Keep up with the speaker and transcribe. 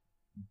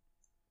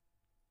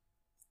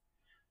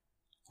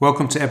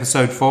Welcome to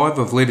episode 5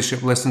 of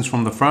Leadership Lessons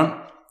from the Front.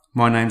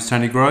 My name's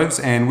Tony Groves,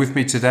 and with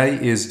me today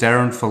is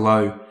Darren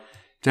Folau.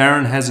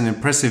 Darren has an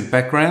impressive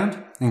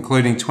background,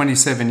 including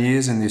 27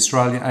 years in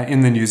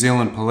the New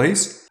Zealand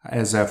Police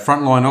as a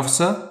frontline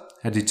officer,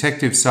 a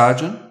detective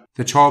sergeant,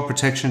 the Child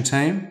Protection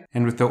Team,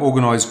 and with the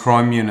Organised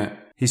Crime Unit.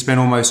 He spent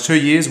almost 2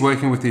 years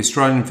working with the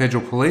Australian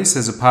Federal Police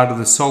as a part of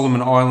the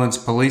Solomon Islands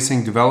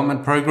Policing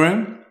Development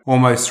Program,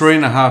 almost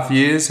 3.5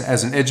 years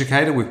as an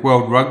educator with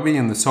World Rugby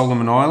in the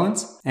Solomon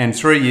Islands, and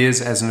 3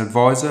 years as an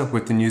advisor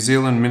with the New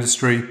Zealand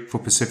Ministry for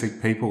Pacific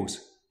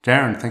Peoples.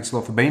 Darren, thanks a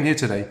lot for being here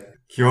today.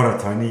 Kia ora,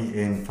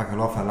 Tony, and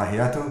whakalofa lahi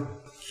atu.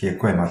 Kia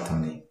koe mā,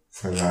 Tony.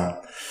 So,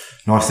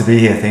 nice to be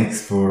here.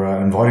 Thanks for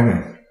inviting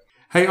me.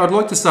 Hey, I'd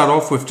like to start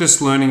off with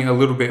just learning a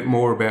little bit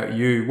more about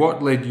you.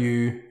 What led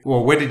you,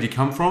 where did you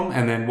come from,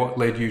 and then what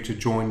led you to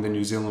join the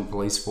New Zealand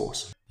Police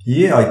Force?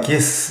 Yeah, I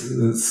guess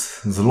it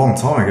was a long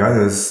time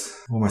ago. It was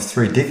almost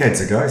 3 decades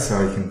ago,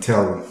 so you can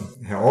tell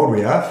how old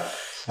we are.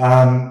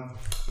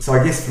 So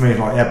I guess for me,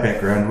 like our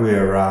background,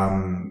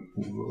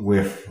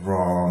 we're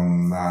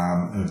from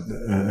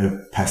a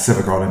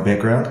Pacific Island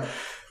background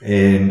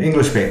and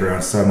English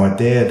background. So my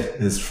dad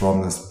is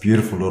from this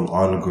beautiful little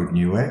island called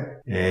Niue.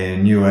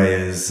 And Niue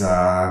is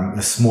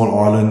a small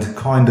island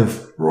kind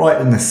of right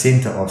in the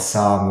centre of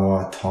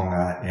Samoa,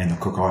 Tonga and the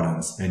Cook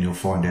Islands. And you'll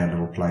find our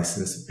little place.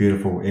 It's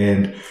beautiful.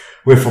 And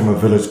we're from a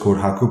village called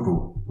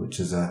Hakupu, which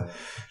is a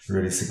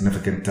really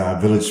significant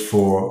village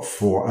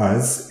for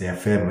us, our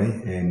family,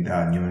 and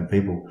Niuean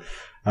people.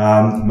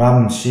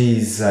 Mum,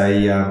 she's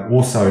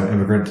also an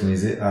immigrant to New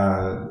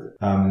Zealand.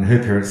 Her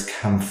parents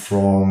come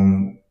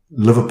from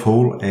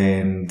Liverpool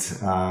and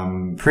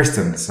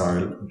Preston,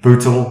 so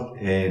Bootle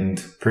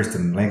and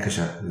Preston,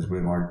 Lancashire is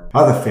where my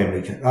other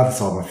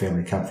side of my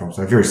family come from.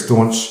 So very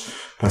staunch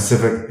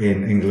Pacific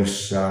and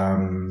English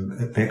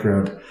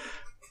background.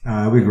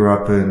 We grew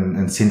up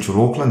in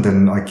central Auckland,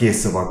 and I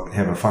guess if I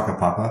have a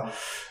whakapapa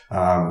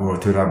or a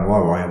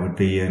tūrangawaewae, it would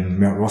be in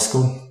Mount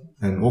Roskill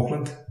in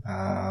Auckland,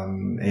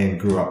 and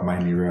grew up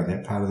mainly around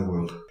that part of the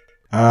world.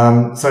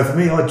 So for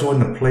me, I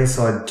joined the police.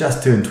 I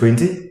just turned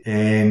 20,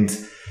 and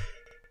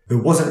it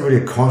wasn't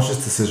really a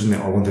conscious decision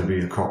that I wanted to be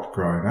a cop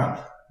growing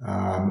up.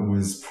 It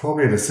was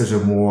probably a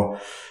decision more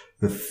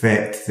the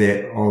fact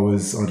that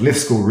I'd left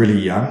school really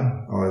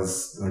young.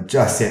 I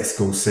just sat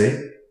school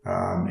C,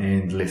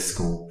 and left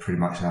school pretty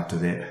much after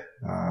that.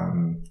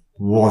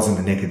 Wasn't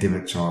an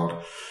academic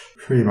child.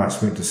 Pretty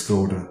much went to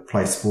school to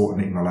play sport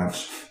and eat my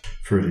lunch,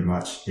 pretty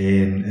much.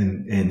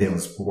 And that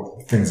was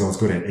what things I was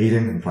good at,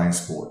 eating and playing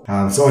sport.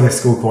 So I left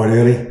school quite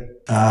early.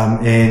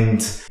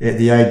 And at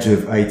the age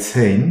of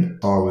 18,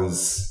 I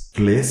was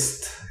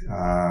blessed,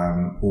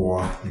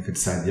 or you could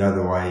say the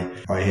other way,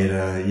 I had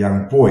a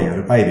young boy, I had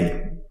a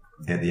baby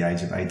at the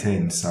age of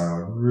 18. So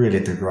I really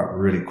had to grow up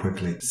really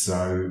quickly.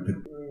 So it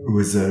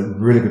was a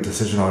really good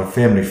decision. I had a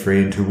family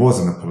friend who was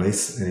in the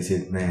police, and he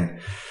said, man,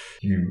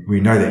 we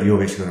know that you've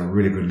actually got a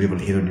really good level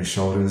head on your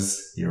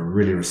shoulders. You're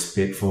really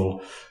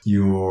respectful.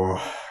 You've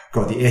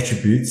got the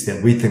attributes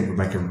that we think would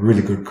make a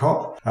really good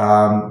cop.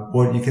 Why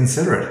don't you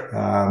consider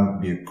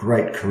it? Be a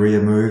great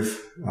career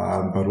move,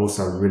 but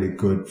also really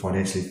good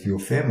financially for your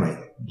family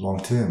long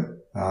term.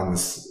 I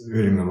was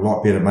earning a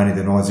lot better money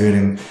than I was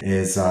earning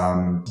as, I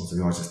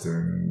was just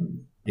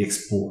doing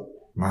export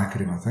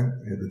marketing, I think,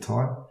 at the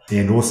time.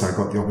 And also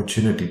got the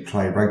opportunity to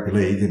play rugby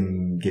league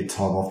and get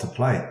time off to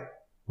play,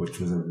 which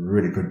was a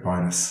really good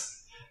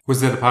bonus.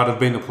 Was that a part of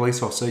being a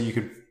police officer? You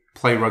could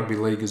play rugby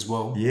league as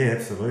well? Yeah,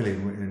 absolutely.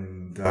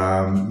 And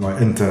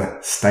like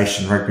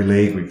inter-station rugby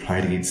league, we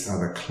played against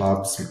other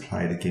clubs. We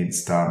played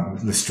against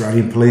the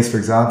Australian Police, for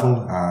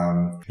example,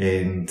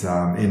 and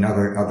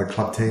other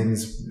club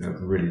teams.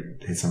 Really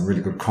had some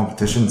really good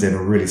competitions and a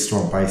really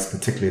strong base,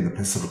 particularly in the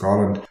Pacific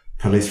Island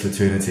police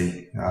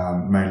fraternity.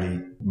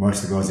 Mainly,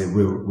 most of the guys there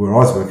where I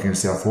was working in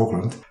South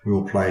Auckland, we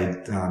all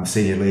played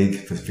senior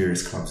league for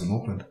various clubs in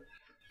Auckland.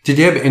 Did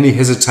you have any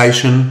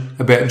hesitation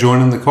about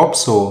joining the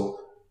cops, or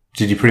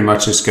did you pretty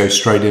much just go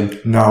straight in?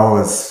 No, I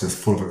was just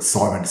full of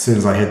excitement. As soon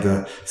as I had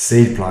the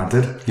seed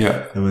planted,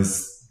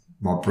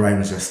 my brain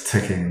was just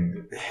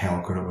ticking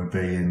how good it would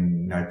be.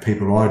 And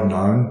people I'd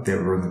known that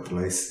were in the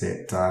police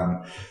that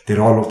I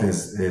looked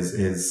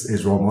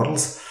as role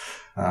models,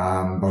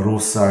 but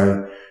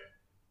also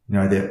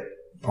that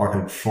I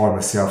could find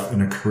myself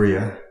in a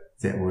career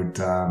that would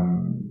a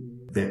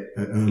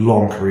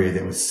long career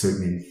that would suit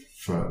me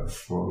for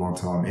a long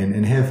time,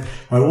 and have,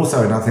 but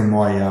also another thing,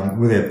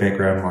 with our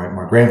background,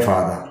 my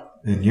grandfather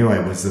in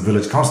Niue was the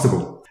village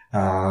constable,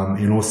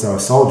 and also a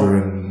soldier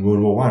in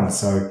World War I.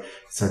 So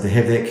to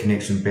have that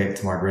connection back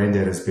to my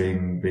granddad as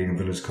being a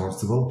village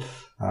constable,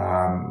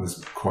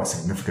 was quite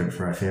significant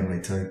for our family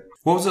too.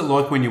 What was it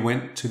like when you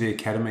went to the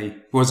academy?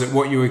 Was it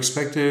what you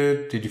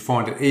expected? Did you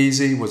find it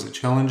easy? Was it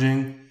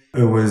challenging?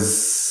 It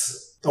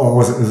was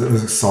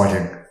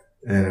exciting,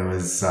 and I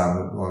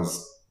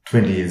was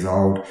 20 years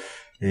old.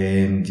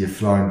 And you're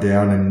flying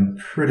down, and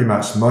pretty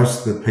much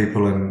most of the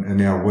people in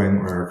our wing,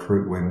 or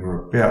recruit wing,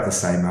 were about the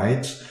same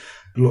age.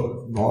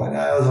 Look,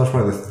 I was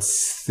probably the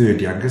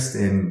third youngest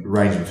and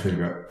ranged between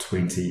about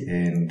 20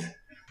 and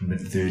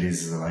mid-30s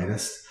is the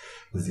latest,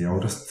 was the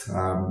oldest.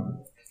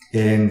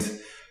 And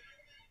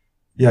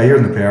yeah, you're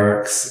in the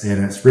barracks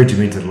and it's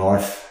regimented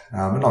life.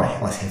 And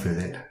I was happy with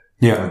that.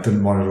 Yeah. I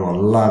didn't mind it at all. I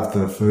loved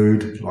the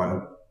food.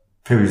 Like,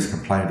 people used to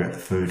complain about the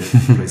food at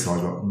the police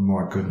side, but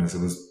my goodness,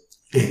 it was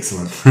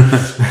excellent.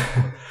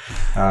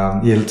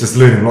 Yeah, just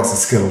learning lots of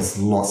skills,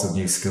 lots of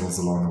new skills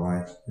along the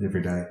way,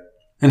 every day.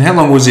 And how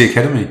long was the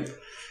academy?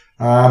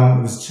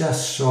 It was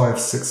just shy of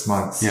 6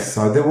 months. Yeah.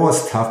 So that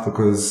was tough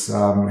because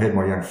I had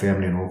my young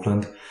family in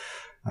Auckland.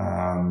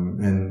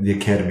 And the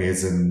academy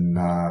is in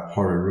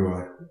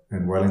Porirua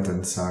in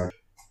Wellington. So it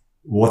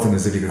wasn't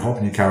as if you could hop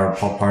in your car and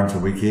pop home for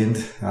a weekend.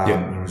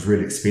 It was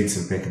really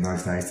expensive back in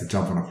those days to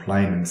jump on a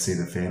plane and see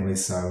the family.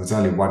 So it was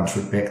only one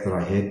trip back that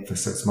I had for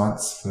 6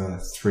 months, for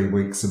 3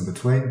 weeks in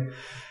between.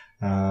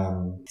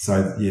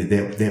 So yeah,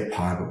 that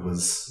part of it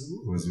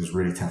was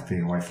really tough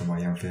being away from my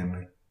young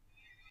family.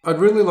 I'd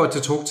really like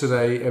to talk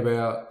today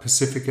about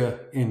Pacifica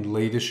in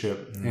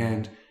leadership.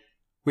 And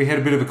we had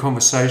a bit of a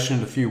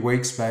conversation a few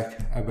weeks back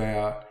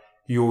about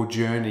your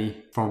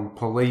journey from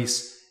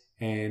police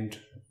and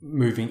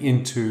moving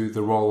into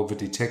the role of a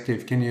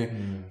detective. Can you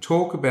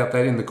talk about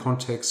that in the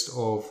context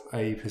of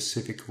a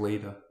Pacific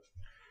leader?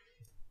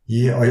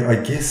 Yeah, I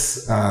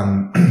guess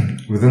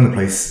within the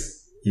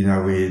police,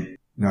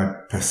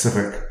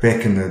 Pacific,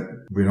 back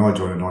when I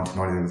joined in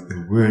 1990,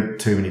 there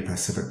weren't too many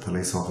Pacific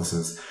police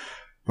officers.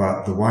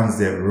 But the ones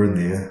that were in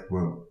there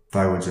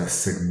they were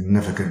just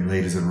significant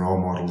leaders and role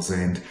models.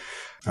 And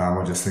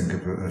I just think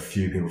of a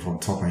few people from the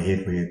top of my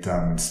head. We had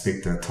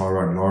Inspector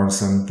Tyrone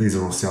Lawrenson. These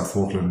are all South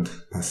Auckland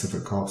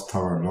Pacific cops.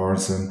 Tyrone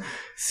Lawrenson,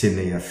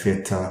 Sydney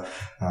Afeta,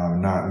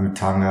 Ngā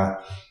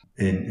Utanga,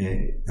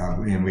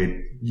 and we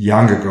had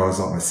younger guys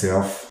like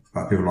myself,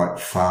 people like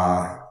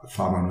Wha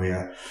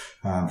Manuia,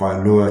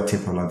 Vailua,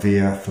 Tepa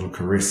Lavia, Phil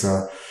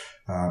Caressa.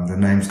 The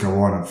names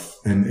go on,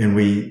 and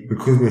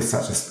because we're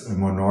such a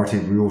minority,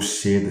 we all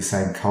shared the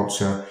same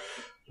culture,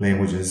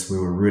 languages. We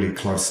were really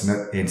close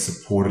knit and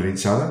supported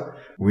each other.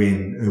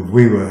 If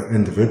we were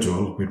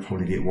individual, we'd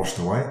probably get washed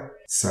away.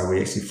 So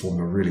we actually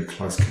formed a really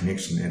close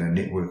connection and a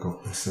network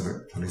of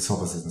Pacific police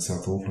officers in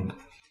South Auckland.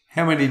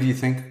 How many do you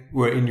think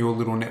were in your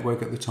little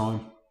network at the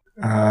time?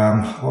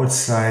 I would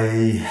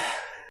say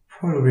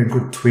probably a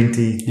good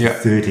 20 to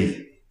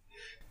 30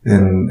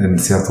 in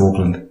South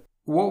Auckland.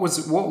 What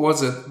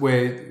was it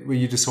where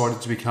you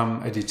decided to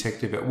become a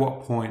detective? At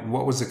what point?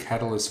 What was the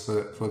catalyst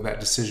for that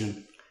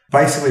decision?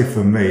 Basically,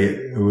 for me,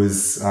 it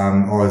was I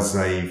was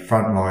a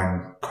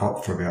frontline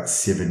cop for about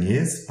 7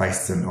 years,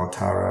 based in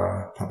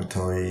Otara,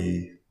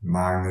 Papatoi,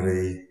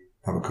 Mangere,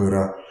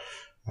 Papakura,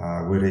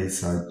 Wiri,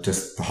 so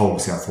just the whole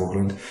of South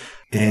Auckland.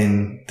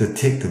 And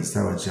detectives,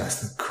 they were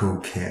just the cool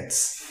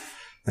cats.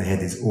 They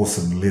had these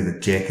awesome leather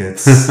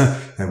jackets.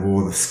 They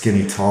wore the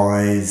skinny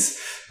ties.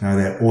 They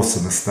had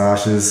awesome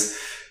moustaches,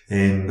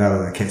 and they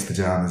were the cat's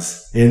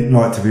pajamas. And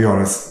to be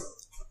honest,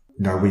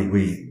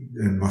 we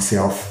and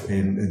myself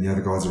and the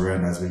other guys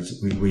around us,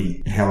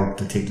 we held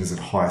detectives at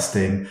high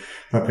esteem,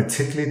 but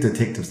particularly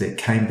detectives that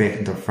came back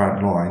into the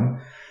front line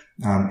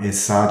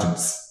as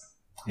sergeants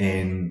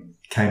and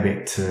came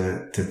back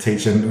to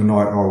teach. And I'm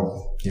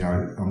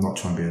not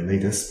trying to be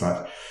elitist,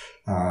 but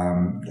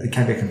they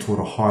came back and taught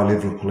a higher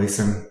level of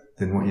policing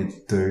than what you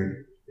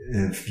do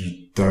if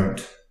you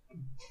don't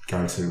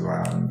go through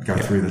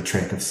the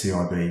track of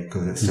CIB,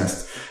 because it's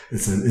just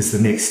it's the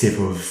next step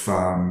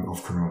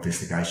of criminal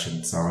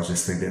investigation. So I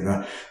just think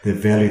that the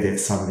value that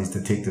some of these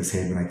detectives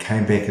had when they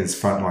came back as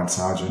frontline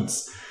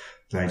sergeants,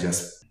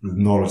 the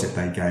knowledge that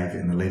they gave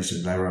and the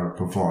leadership they were able to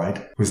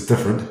provide was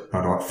different.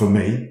 But for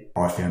me,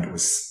 I found that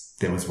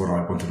was what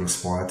I wanted to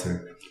aspire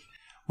to.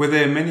 Were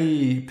there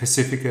many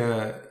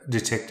Pacifica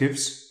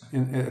detectives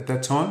at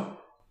that time?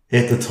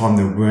 At the time,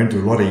 there weren't.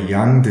 There were a lot of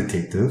young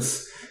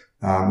detectives.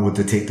 Or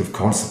detective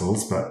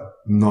constables, but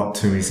not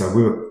too many. So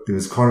there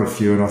was quite a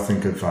few, and I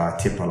think of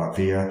Tepa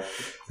Lavia,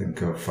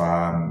 think of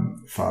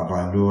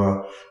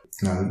Vailua,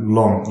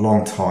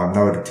 long time. They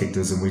were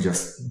detectives, and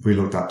we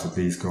looked up to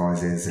these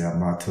guys as our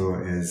matua,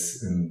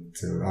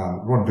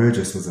 Ron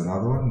Burgess was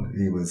another one.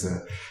 He was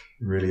a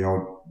really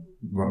old,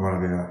 one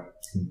of our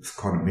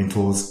kind of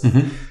mentors.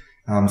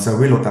 Mm-hmm. So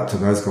we looked up to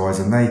those guys,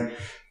 and they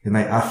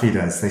affied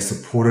us, they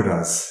supported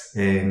us,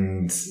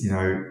 and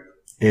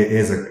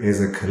as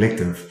a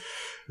collective,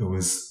 it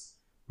was,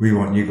 we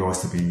want you guys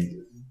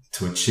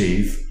to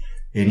achieve,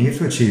 and you have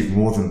to achieve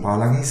more than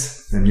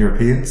Palangis, than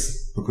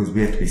Europeans, because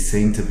we have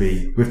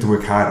to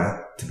work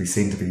harder to be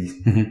seen to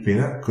be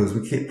better, because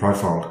we get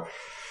profiled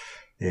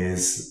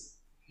as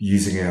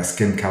using our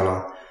skin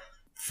colour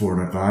for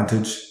an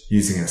advantage,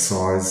 using our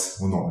size.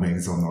 Well, not me,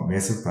 because I'm not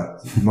massive, but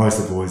most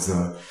of the boys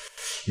are,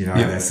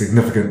 they're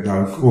significant,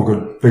 all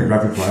good, big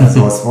rugby players.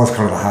 So I was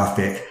kind of the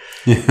halfback.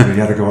 Yeah. And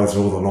the other guys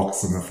were all the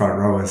locks and the front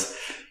rowers.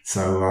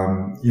 So,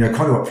 kind of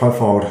got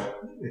profiled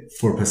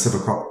for a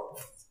Pacific cop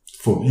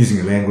for using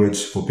the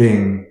language, for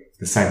being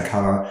the same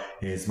colour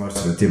as most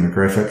of the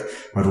demographic,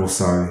 but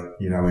also,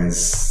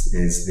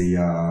 as the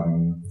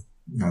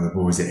the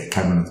boys that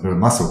came in with a bit of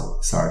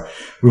muscle. So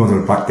we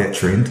wanted to buck that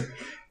trend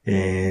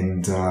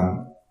and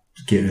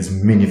get as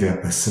many of our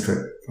Pacific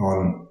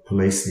Island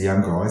police, the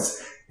young guys,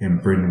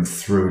 and bring them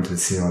through into the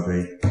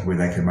CIB where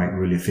they can make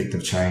really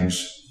effective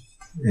change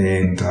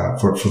and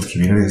for the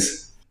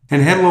communities.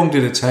 And how long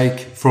did it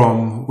take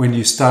from when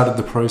you started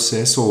the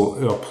process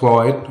or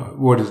applied?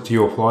 What did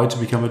you apply to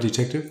become a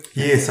detective?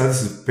 Yeah, so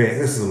this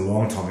is a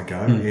long time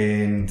ago,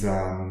 and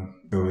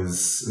it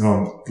was,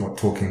 I'm like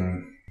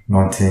talking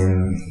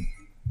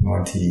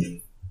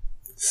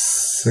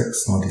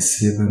 1996,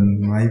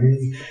 97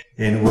 maybe,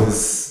 and it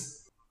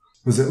was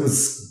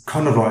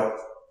kind of like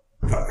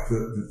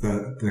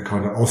the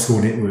kind of old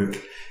school network,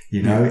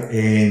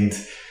 and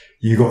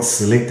you got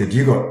selected,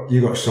 you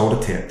got shoulder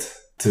tapped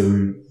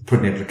to put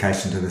an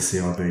application to the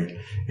CIB,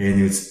 and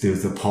there was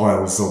the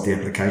piles of the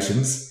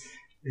applications,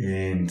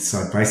 and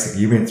so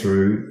basically you went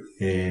through,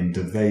 and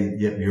if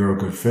you're a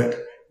good fit,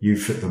 you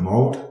fit the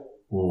mold,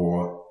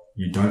 or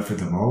you don't fit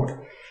the mold,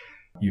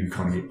 you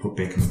kind of get put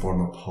back in the bottom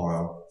of the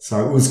pile.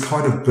 So it was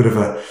kind of a bit of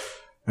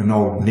an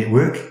old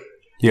network,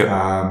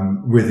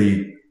 whether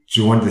you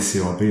joined the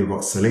CIB or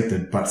got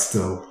selected, but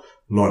still a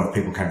lot of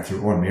people came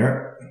through on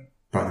merit,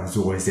 but there was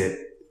always that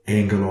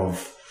angle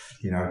of,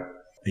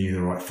 are you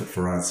the right fit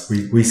for us?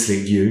 We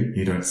select you,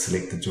 you don't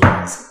select the join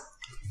us.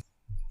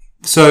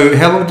 So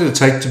how long did it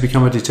take to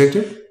become a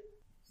detective?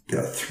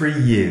 About 3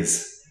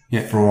 years.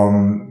 Yeah.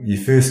 From you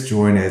first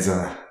join as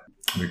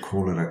we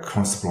call it a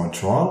constable on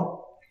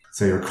trial.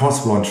 So you're a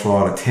constable on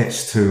trial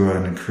attached to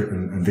an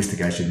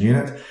investigation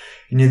unit,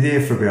 and you're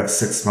there for about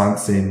 6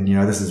 months, and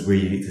this is where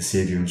you get to see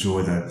if you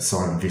enjoy the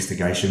side of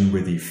investigation,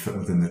 whether you fit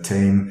within the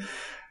team,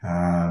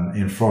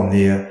 and from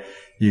there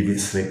you get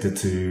selected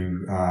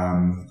to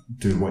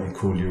do what you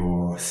call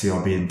your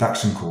CIB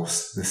induction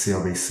course, the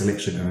CIB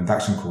selection and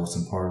induction course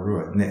in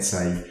Porirua. And it's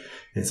a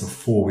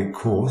 4-week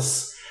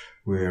course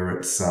where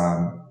it's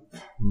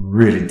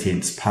really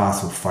intense,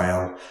 pass or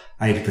fail,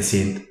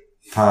 80%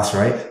 pass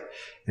rate.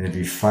 And if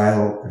you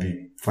fail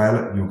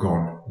it, you're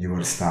gone. You've got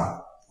to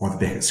start either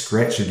back at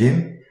scratch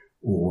again,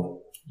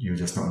 or you're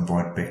just not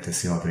invited back to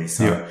CIB.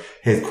 So it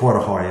had quite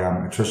a high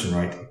attrition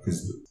rate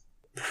because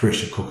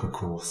pressure cooker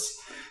course.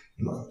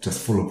 Just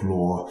full of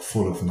law,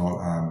 full of all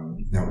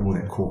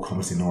that core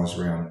competency knowledge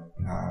around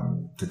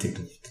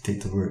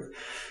detective work.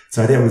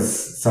 So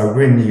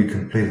when you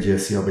completed your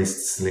CIB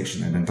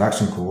selection and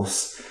induction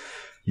course,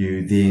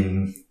 you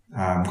then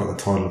got the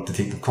title of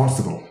detective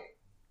constable,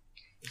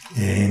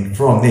 and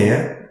from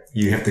there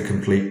you have to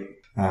complete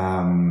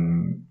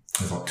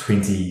there's like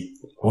 20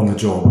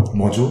 on-the-job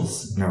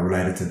modules,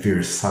 related to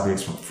various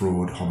subjects from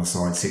fraud,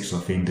 homicide, sexual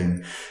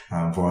offending,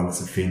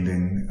 violence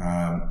offending,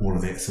 all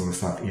of that sort of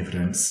stuff,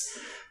 evidence.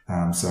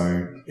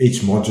 So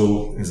each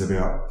module is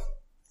about,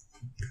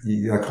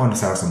 I kind of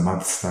say it's a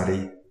month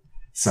study.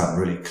 Some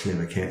really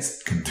clever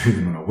cats can do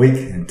them in a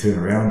week and turn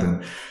around,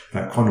 and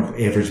they kind of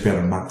average about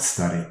a month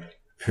study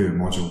per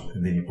module,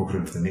 and then you book it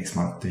in for the next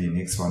month, do your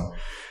next one.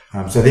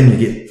 So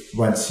then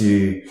once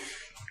you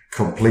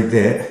complete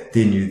that,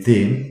 then you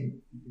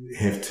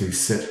have to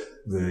sit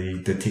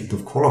the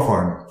detective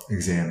qualifying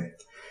exam.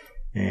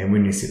 And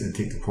when you sit the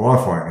detective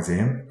qualifying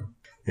exam,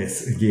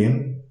 that's a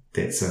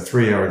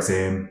 3-hour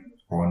exam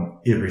on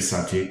every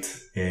subject,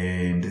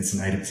 and it's an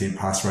 80%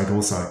 pass rate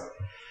also.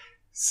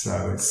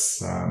 So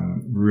it's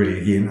really,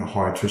 again, a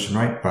high attrition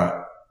rate,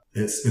 but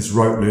it's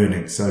rote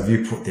learning. So if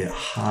you put that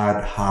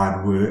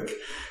hard work,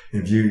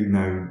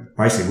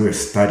 basically we're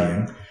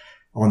studying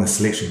on the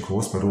selection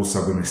course, but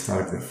also when we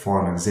study for the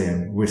final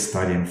exam, we're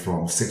studying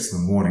from 6 in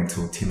the morning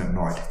till 10 at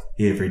night,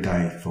 every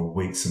day for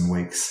weeks and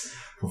weeks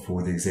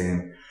before the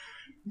exam.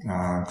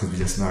 Because we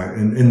just know,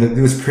 and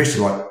there was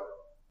pressure, like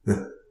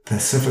the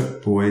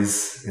Pacific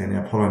boys and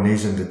our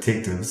Polynesian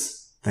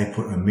detectives, they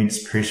put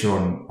immense pressure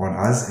on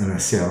us and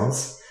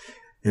ourselves,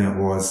 and the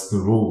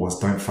rule was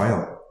don't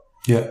fail.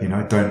 Yeah.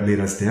 Don't let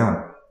us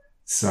down.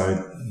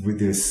 So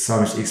there's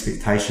so much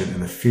expectation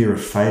and the fear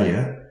of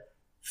failure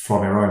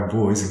from our own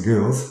boys and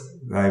girls.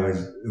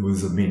 It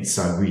was immense.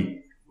 So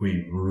we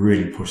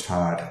really pushed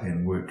hard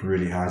and worked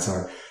really hard.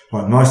 So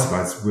like most of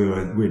us,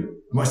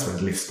 most of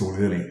us left school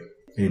early.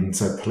 And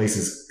so police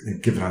has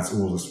given us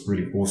all this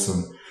really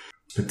awesome,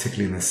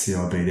 particularly in the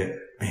CIB, that,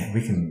 man,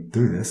 we can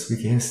do this.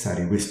 We can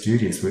study. We're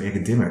studious. We're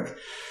academic.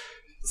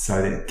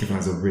 So that given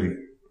us a really,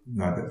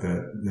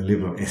 the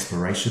level of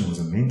aspiration was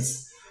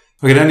immense.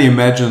 I can only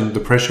imagine the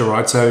pressure,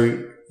 right?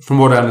 So from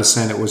what I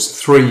understand, it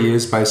was 3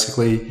 years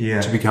basically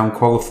to become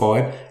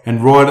qualified.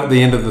 And right at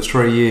the end of the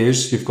 3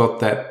 years, you've got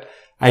that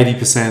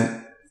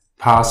 80%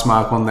 pass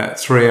mark on that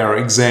 3-hour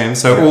exam.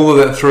 So all of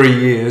that 3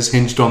 years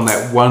hinged on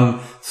that one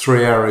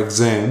 3-hour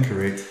exam.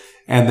 Correct.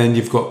 And then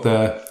you've got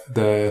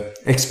the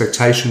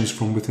expectations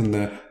from within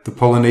the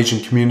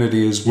Polynesian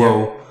community as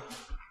well.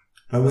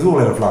 It was all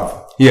out of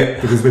love. Yeah.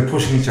 Because we're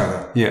pushing each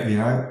other. Yeah.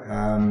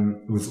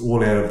 It was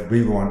all out of,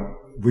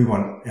 we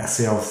want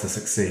ourselves to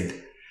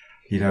succeed,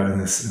 in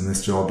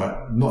this job,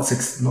 but not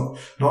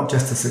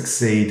just to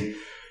succeed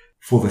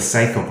for the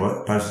sake of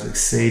it, but to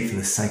succeed for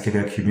the sake of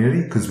our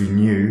community, because we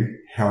knew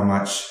how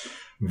much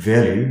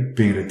value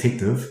being a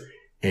detective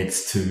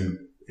adds to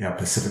our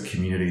Pacific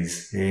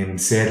communities.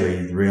 And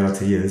sadly, the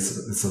reality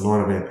is it's a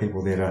lot of our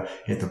people that are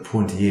at the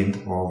pointy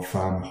end of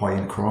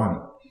high-end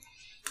crime.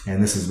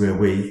 And this is where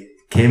we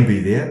can be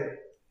there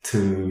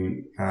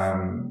to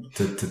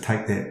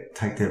take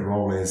that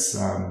role as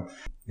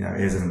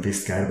as an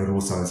investigator, but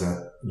also as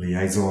a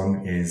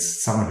liaison,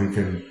 as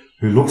someone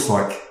who looks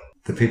like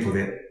the people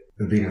that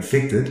are being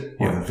affected,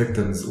 either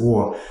victims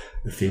or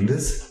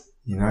offenders.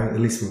 At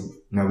least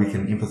we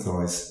can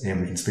empathise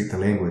and we can speak the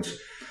language.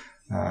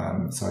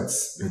 So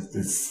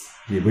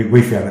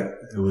we found that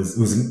it was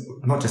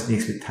not just an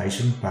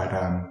expectation, but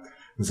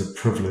it was a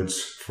privilege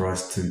for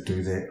us to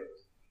do that.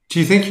 Do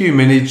you think you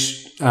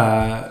managed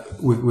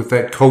with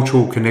that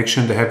cultural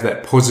connection to have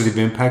that positive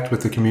impact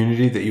with the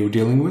community that you were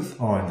dealing with?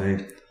 Oh,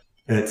 indeed.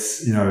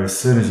 It's as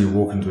soon as you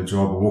walk into a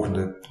job or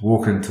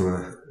walk into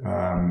a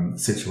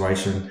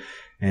situation,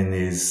 and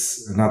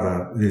there's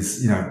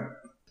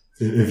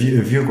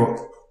if you've got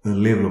a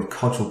level of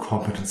cultural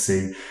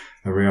competency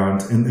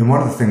around, and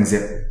one of the things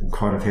that we'll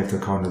kind of have to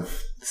kind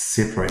of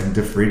separate and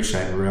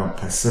differentiate around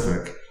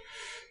Pacific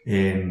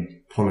and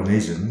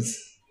Polynesians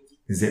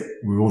is that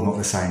we're all not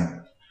the same.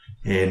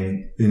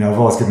 And if I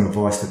was giving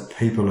advice to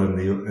people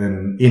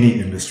in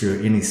any industry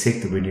or any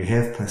sector, when you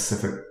have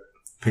Pacific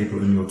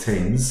people in your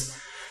teams,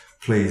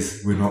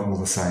 please, we're not all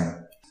the same.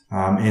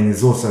 And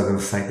there's also the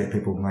mistake that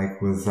people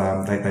make with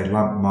they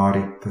lump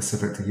Māori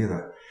Pacific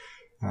together,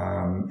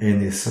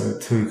 and they're so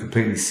two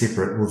completely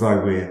separate.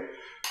 Although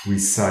we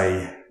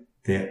say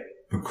that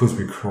because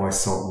we cry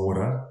salt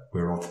water,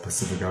 we're off the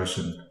Pacific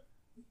Ocean,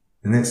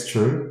 and that's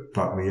true.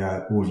 But we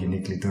are all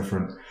uniquely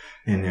different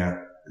in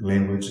our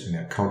language, in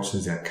our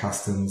cultures, our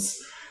customs,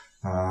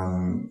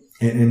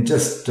 and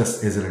just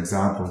as an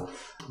example,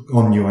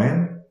 on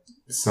Niuean,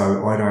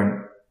 so I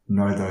don't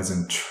know those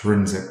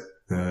intrinsic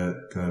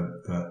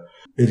the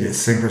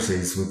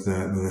idiosyncrasies with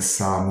the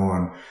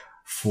Samoan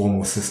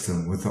formal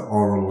system, with the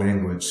oral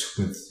language,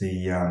 with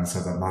the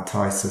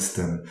Matai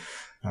system.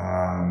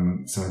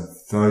 So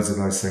those are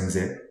those things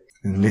that,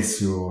 unless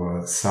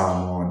you're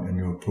Samoan and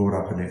you're brought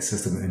up in that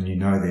system and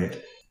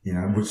that,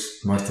 which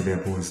most of our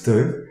boys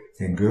do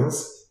and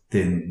girls,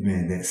 then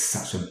man, it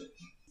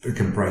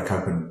can break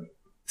open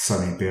so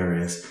many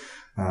barriers.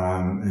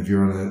 If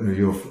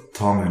you're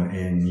Tongan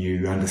and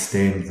you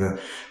understand the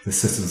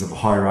systems of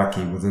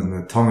hierarchy within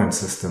the Tongan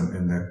system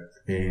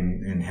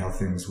and how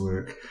things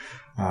work,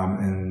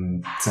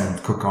 and same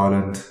with Cook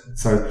Island.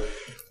 So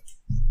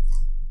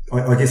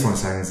I guess what I'm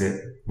saying is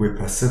that we're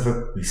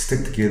Pacific, we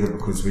stick together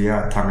because we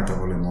are tangata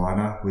o le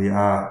moana, we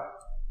are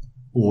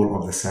all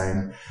of the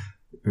same.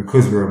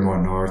 Because we're a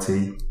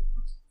minority,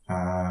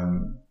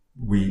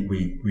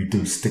 we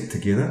do stick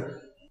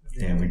together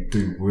and we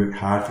do work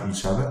hard for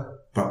each other,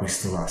 but we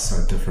still are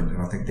so different.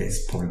 And I think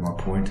that's probably my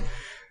point,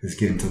 is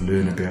getting to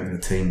learn about the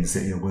teams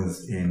that you're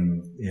with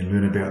and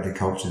learn about their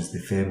cultures,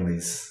 their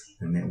families,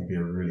 and that will be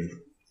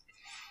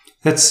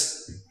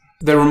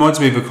that reminds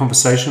me of a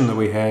conversation that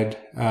we had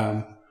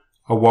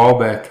a while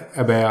back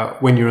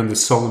about when you're in the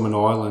Solomon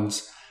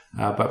Islands.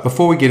 But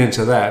before we get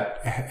into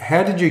that,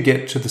 how did you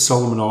get to the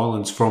Solomon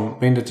Islands from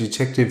being a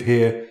detective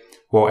here,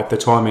 well, at the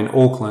time in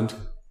Auckland?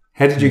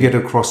 How did you get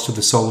across to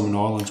the Solomon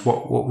Islands?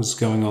 What was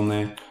going on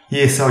there?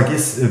 Yeah, so I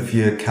guess if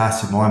you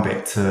cast your mind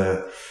back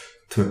to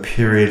a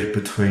period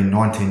between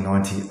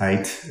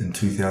 1998 and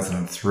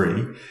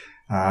 2003,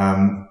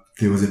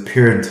 there was a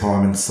period in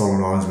time in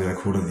Solomon Islands where they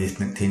called it the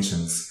ethnic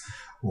tensions,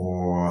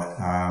 or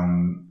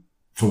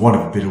for want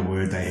of a better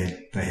word,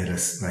 they had a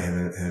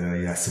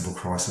civil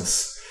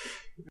crisis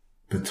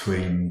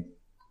between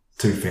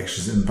two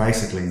factions, and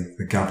basically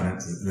the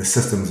governance, the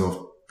systems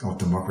of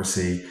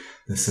democracy,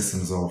 the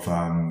systems of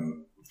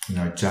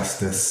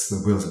justice, the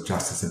wheels of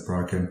justice had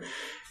broken,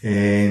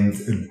 and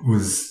it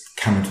was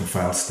coming to a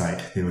failed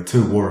state. There were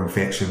two warring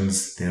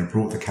factions that had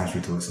brought the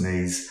country to its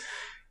knees,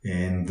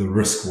 and the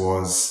risk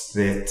was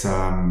that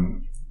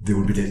there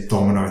would be that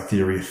domino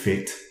theory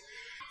effect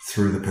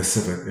through the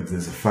Pacific. If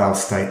there's a failed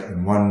state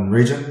in one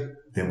region,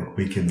 that would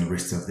weaken the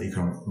rest of the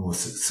economic or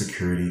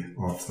security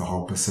of the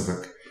whole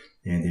Pacific,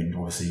 and then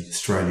obviously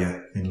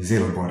Australia and New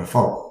Zealand by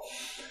default.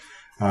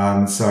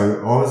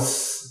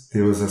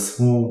 There was a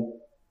small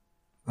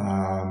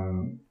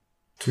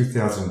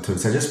 2002.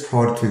 So just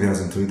prior to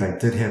 2002,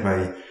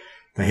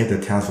 they had the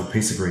Townsville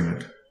Peace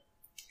Agreement,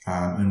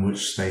 in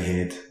which they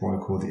had what we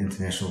call the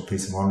International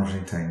Peace and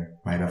Monitoring Team,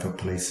 made up of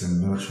police and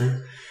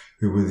military,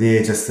 who were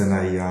there just in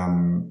a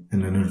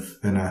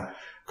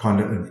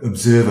kind of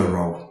observer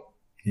role,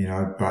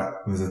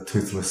 but it was a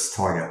toothless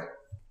tiger.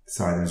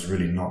 So there was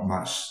really not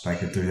much they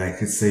could do. They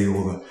could see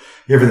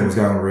everything that was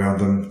going on around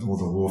them, all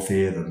the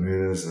warfare, the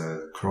murders,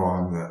 the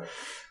crime, the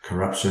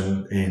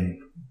corruption, and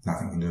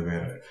nothing can do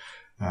about it.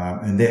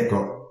 And that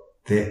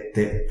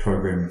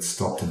program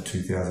stopped in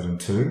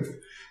 2002.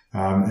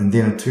 And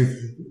then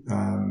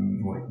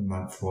what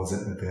month was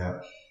it?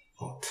 About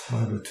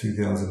October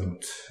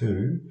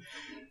 2002.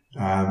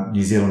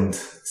 New Zealand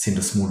sent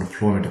a small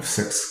deployment of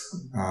 6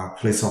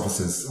 police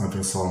officers over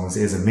to Solomons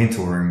as a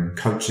mentoring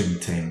coaching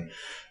team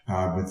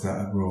with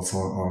the Royal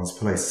Solomon Islands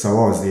Police. So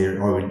I was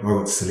there. I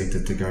got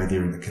selected to go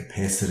there in the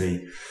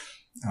capacity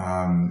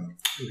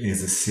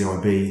as a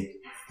CIB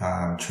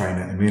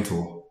trainer and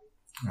mentor.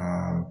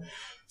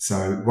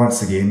 So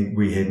once again,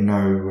 we had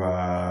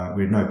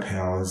no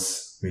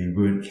powers. We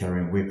weren't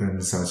carrying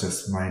weapons. So it's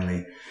just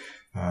mainly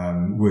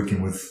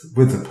working with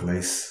the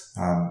police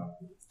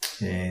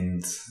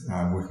and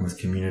working with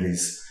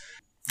communities.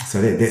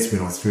 So that's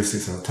when I was first,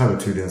 so October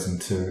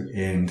 2002,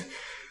 and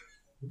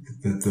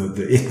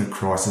the ethnic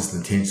crisis,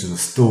 the tensions were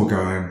still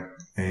going,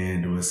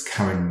 and it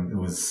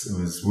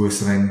was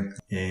worsening.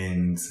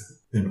 And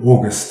in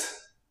August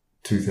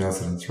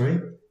 2003,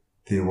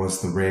 there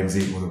was the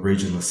RAMSI, or the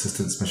Regional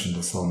Assistance Mission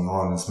to Solomon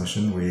Islands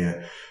mission,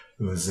 where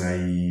it was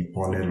a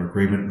bilateral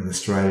agreement with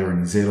Australia and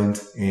New Zealand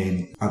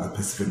and other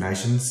Pacific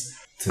nations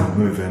to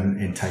move in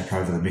and take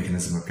over the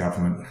mechanism of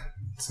government.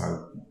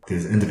 So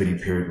there's an intervening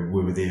period where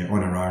we were there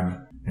on our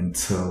own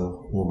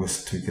until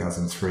August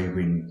 2003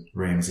 when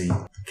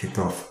RAMSI kicked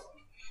off.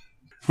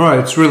 Right,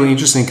 it's really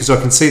interesting because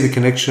I can see the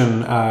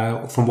connection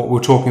from what we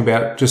were talking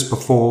about just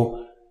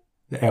before,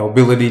 our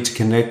ability to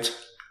connect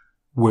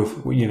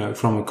with,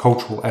 from a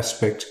cultural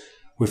aspect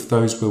with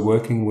those we're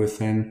working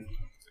with. And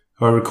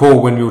I recall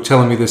when you were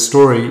telling me this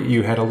story,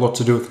 you had a lot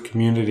to do with the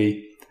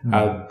community,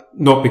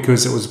 not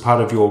because it was a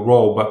part of your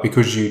role, but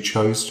because you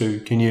chose to.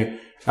 Can you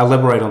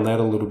elaborate on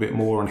that a little bit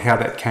more and how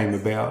that came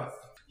about?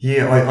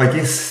 Yeah, I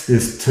guess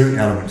there's two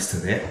elements to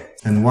that.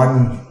 And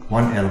one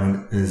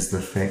element is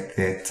the fact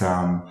that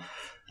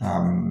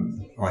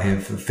I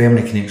have a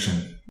family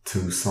connection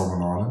to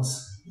Solomon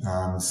Islands.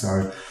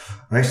 So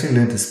I actually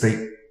learned to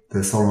speak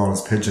the Solomon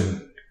Islands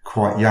Pidgin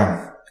quite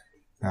young.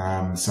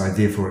 So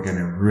therefore it gave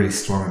me a really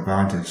strong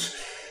advantage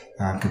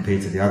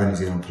compared to the other New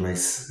Zealand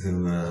police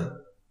who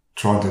were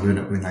trying to learn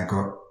it when they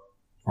got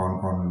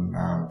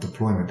on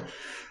deployment.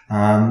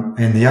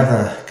 And the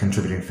other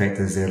contributing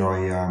factor is that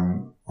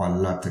I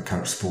love to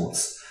coach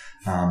sports,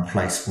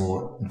 play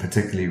sport, and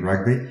particularly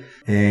rugby.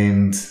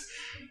 And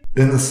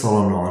in the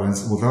Solomon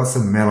Islands, although it's a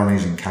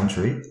Melanesian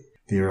country,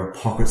 there are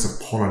pockets of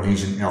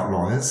Polynesian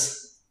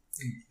outliers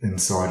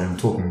inside. I'm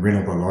talking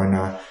Rena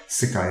Bologna,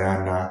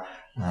 Sikayana,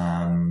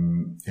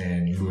 and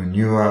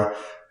Nuanua,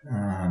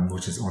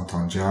 which is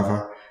on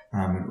Java,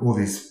 and all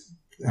these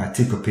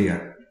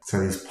Tikopia. So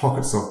there's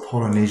pockets of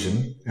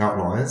Polynesian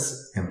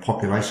outliers and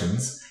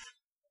populations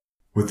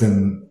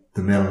within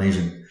the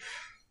Melanesian.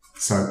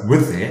 So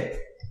with that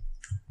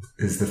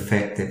is the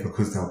fact that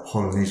because they're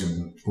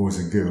Polynesian boys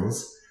and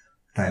girls,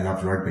 they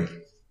loved rugby.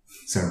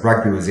 So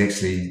rugby was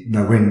actually,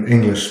 when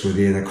English were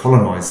there, they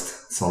colonised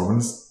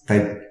Solomons,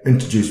 they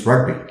introduced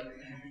rugby.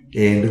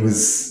 And it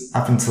was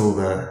up until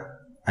the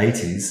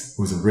 80s, it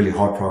was a really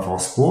high profile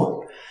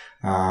sport,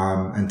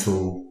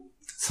 until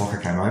soccer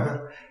came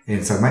over.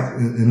 And so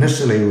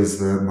initially it was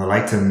the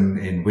Malayan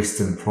and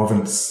Western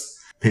Province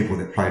people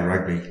that played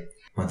rugby.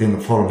 But then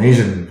the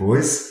Polynesian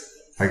boys,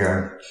 they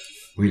go,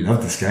 we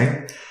love this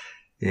game.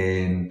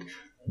 And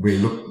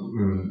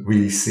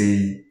we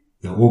see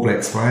the All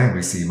Blacks playing,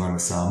 we see Mana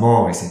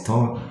Samoa, we see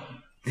Tonga,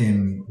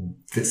 and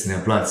that's in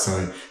our blood.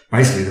 So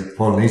basically the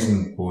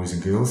Polynesian boys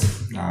and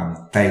girls,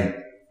 they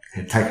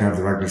had taken over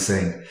the rugby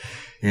scene.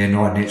 And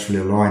I naturally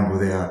aligned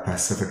with our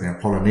Pacific and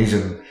our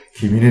Polynesian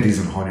communities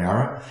in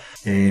Honiara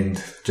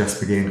and just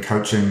began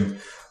coaching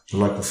the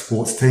local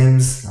sports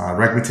teams,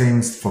 rugby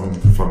teams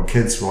from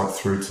kids right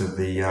through to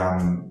the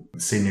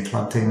senior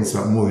club teams,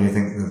 but more than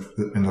anything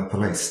in the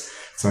police.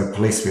 So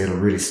police, we had a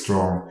really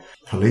strong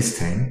police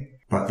team,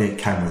 but that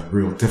came with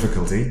real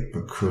difficulty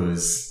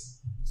because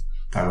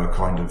they were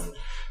kind of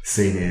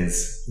seen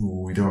as,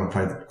 we don't want to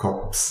play the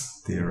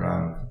cops, they're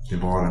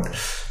violent.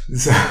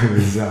 So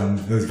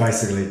it was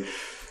basically,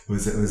 it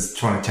was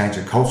trying to change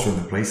the culture in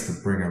the police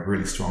to bring a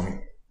really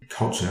strong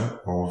culture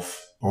of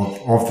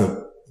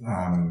the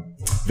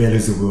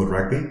values of world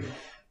rugby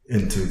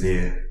into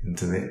that,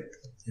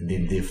 and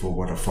then therefore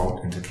what a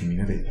fault into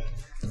community.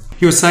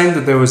 You were saying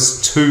that there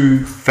was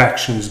two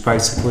factions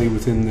basically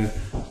within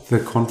the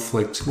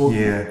conflict.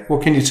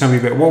 What can you tell me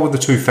about? What were the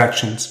two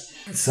factions?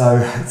 So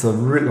it's a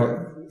really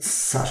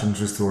such an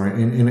interesting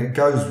story, and it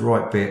goes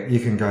right back. You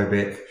can go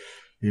back,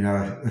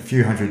 a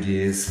few hundred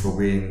years for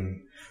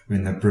when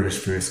the British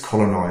first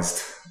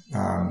colonised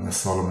the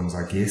Solomons,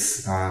 I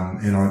guess.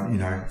 And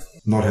I'm,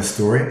 not a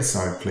historian,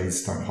 so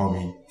please don't hold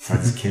me to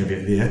this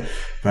caveat there.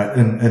 But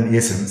in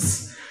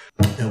essence,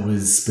 it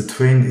was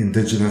between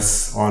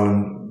indigenous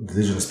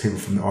people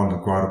from the island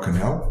of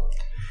Guadalcanal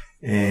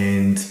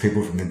and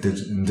people from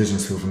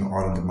indigenous people from the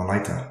island of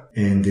Malaita.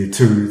 And the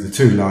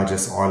two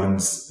largest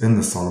islands in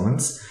the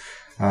Solomons.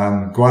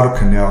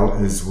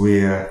 Guadalcanal is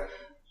where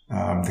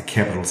the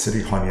capital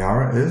city,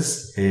 Honiara,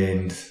 is,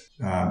 and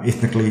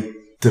ethnically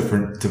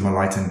different to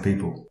Malaitan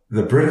people.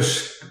 The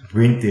British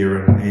went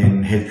there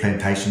and had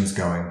plantations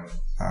going.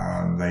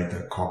 They had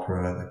the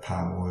copra, the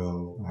palm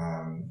oil,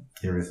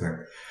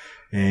 everything.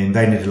 And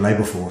they needed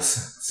labour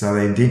force. So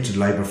they indentured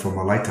labour from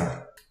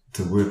Malaita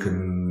to work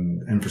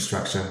in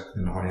infrastructure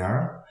in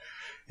Honiara.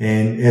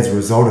 And as a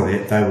result of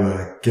that, they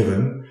were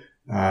given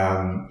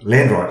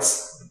land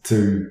rights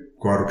to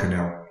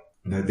Guadalcanal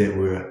that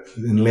were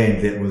in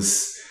land that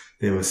was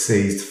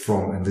seized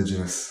from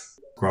indigenous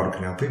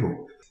Guadalcanal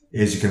people.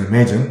 As you can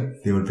imagine,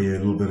 there would be a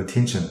little bit of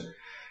tension.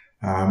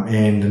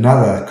 And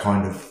another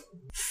kind of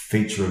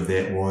feature of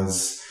that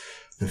was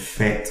the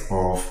fact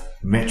of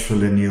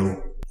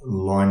matrilineal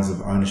lines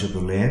of ownership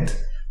of land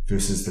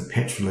versus the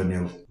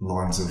patrilineal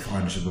lines of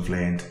ownership of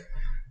land.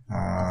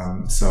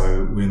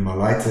 So when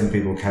Malaita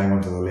people came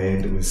onto the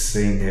land, it was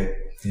seen that,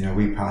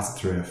 we passed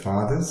it through our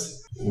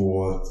fathers,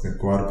 or the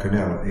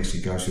Guadalcanal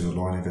actually goes through the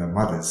line of our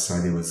mothers. So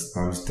there was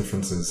those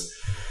differences.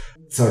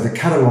 So to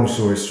cut a long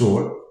story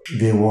short,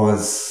 there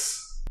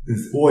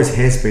always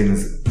has been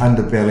this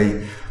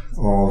underbelly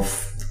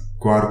of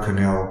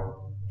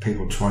Guadalcanal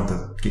people trying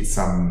to get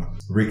some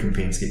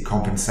recompense, get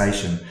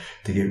compensation,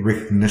 to get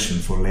recognition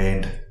for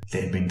land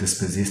that had been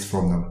dispossessed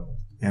from them.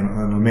 And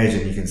I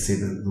imagine you can see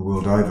that the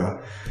world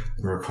over,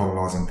 where a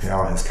colonising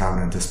power has come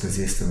and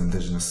dispossessed the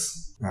indigenous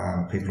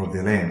people of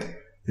their land,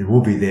 there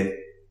will be that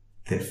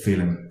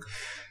feeling.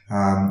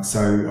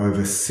 So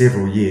over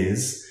several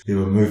years, there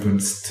were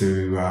movements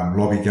to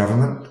lobby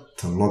government,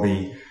 to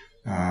lobby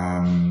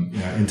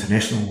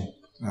international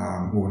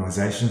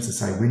organisations to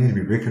say, we need to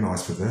be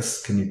recognised for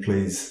this. Can you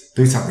please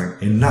do something?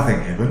 And nothing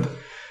happened.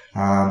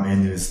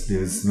 And there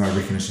was no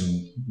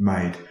recognition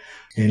made.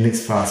 And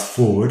let's fast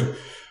forward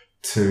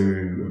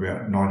to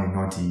about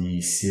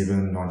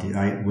 1997,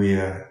 98,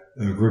 where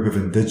a group of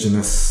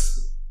indigenous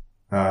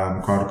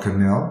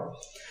Guadalcanal,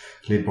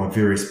 led by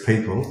various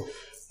people,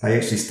 they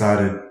actually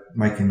started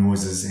making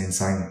noises and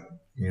saying,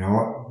 you know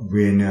what,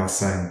 we're now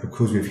saying,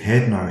 because we've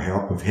had no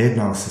help, we've had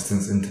no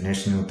assistance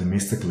internationally or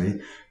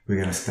domestically, we're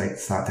going to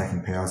start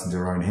taking powers into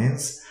our own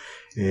hands.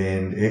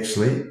 And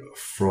actually,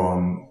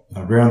 from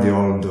around the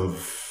island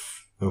of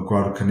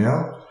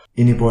Guadalcanal,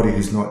 anybody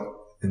who's not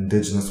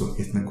indigenous or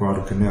ethnic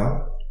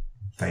Guadalcanal,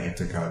 they have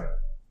to go.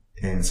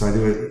 And so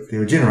there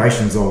were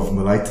generations of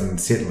Malaitan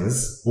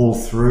settlers all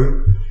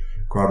through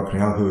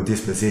Guadalcanal who were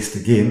dispossessed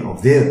again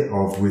of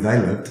where they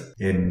lived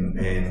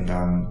and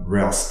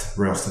roused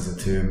is a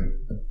term,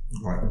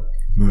 like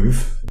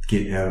move,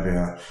 get out of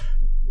our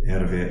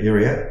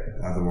area,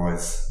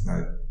 otherwise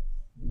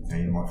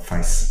you might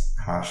face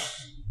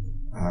harsh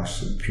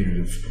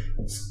punitive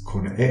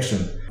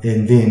action.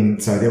 And then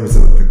so that was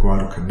the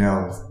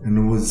Guadalcanal, and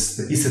it was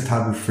the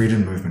Isatabu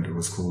Freedom Movement, it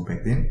was called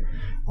back then.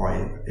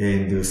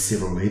 And there were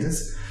several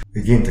leaders.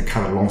 Again, to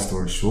cut a long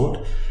story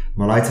short,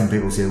 Malaitan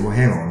people said, well,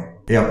 hang on,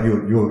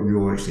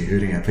 you're actually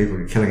hurting our people,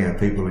 you're killing our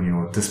people, and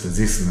you're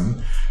dispossessing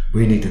them.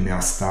 We need to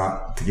now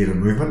start to get a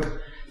movement.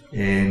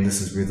 And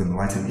this is where the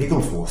Malaitan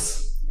Eagle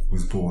Force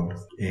was born,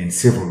 and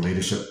several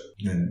leadership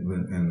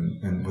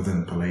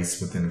within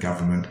police, within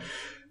government,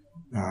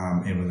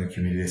 and within the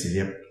community. They said,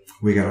 yep,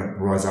 we're going to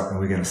rise up and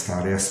we're going to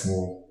start our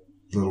small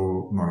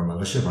little, not a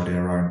militia, but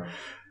our own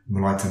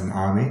Malaitan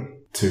army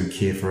to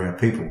care for our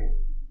people.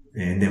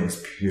 And that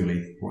was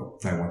purely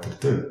what they wanted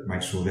to do,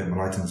 make sure that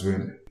Malaitans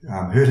weren't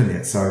hurt in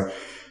that. So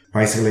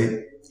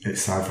basically, it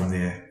started from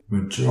there.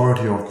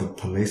 Majority of the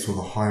police, or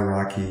the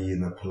hierarchy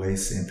in the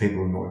police, and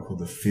people in what we call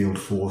the field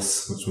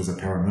force, which was a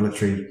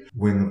paramilitary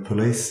wing of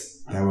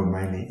police, they were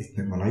mainly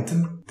ethnic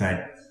Malaitan.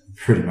 They'd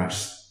pretty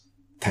much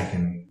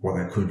taken what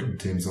they could in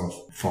terms of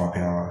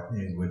firepower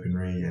and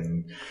weaponry,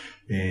 and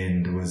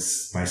it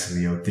was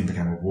basically, it then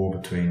became a war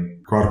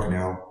between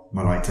Guadalcanal,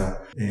 Malaita,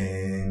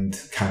 and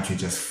country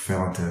just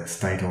fell into a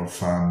state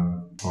of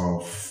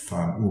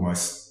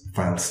almost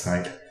failed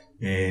state.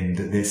 And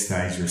at that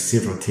stage, there were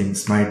several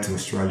attempts made to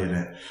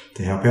Australia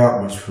to help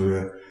out, which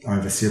were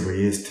over several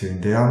years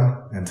turned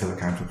down until it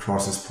came to a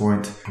crisis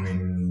point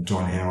when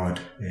John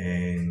Howard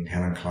and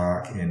Helen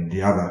Clark and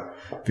the other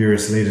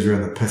various leaders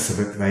around the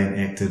Pacific, they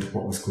enacted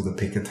what was called the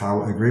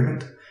Pekatawa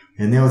Agreement.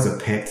 And there was a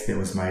pact that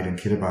was made in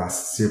Kiribati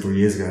several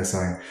years ago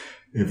saying,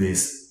 if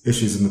there's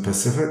issues in the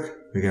Pacific,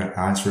 we're going to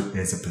answer it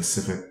as a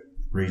Pacific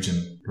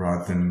region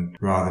rather than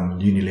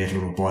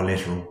unilateral or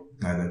bilateral.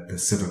 No, the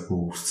Pacific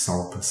will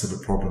solve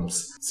Pacific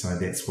problems. So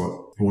that's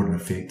what brought in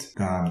effect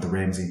the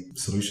Ramsey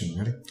solution,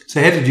 really.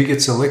 So how did you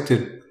get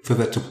selected for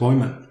that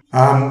deployment?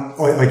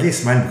 I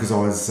guess mainly because I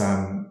was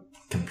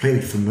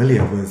completely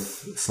familiar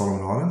with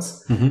Solomon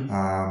Islands. Mm-hmm.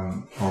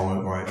 I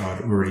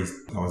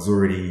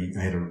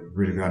had a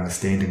really good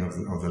understanding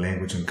of the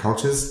language and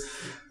cultures.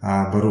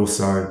 But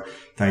also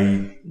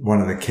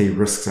one of the key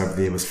risks over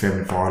there was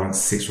family violence,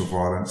 sexual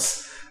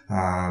violence.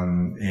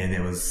 And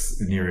it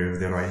was an area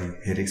that I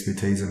had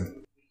expertise in.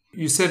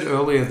 You said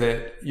earlier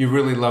that you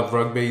really love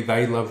rugby,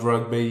 they love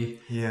rugby.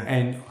 Yeah.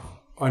 And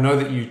I know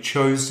that you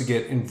chose to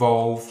get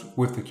involved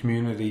with the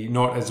community,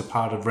 not as a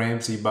part of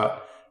Ramsey,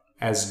 but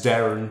as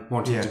Darren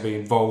wanting to be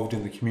involved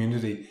in the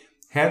community.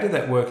 How did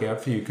that work out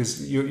for you?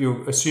 Because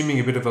you're assuming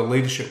a bit of a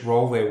leadership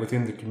role there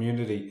within the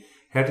community.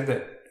 How did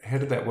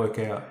that work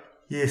out?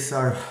 Yeah,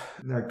 so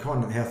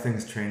kind of how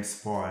things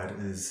transpired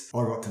is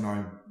I got to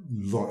know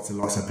lots and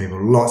lots of people,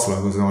 lots of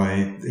locals,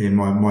 and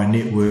my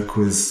network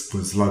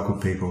was local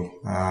people.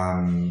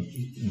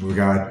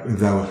 If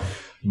they were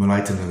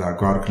Malaita to the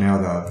Guadalcanal,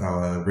 they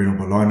were Reno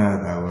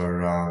Bologna, they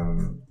were,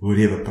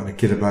 whatever, but the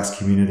Kiribati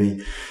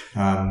community.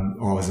 I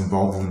was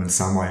involved in them in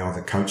some way,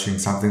 either coaching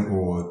something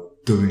or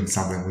doing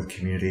something with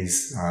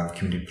communities,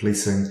 community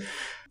policing.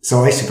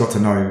 So I actually got to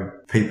know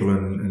people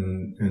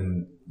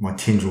and my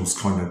tendrils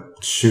kind of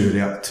shooted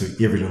out to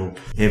every little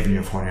avenue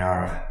of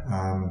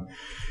Honiara.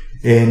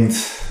 And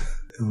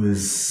it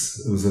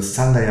was a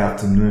Sunday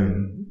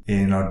afternoon,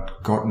 and I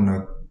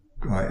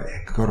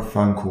got a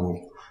phone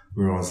call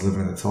where I was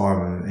living at the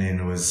time, and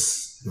it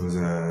was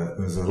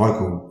a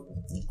local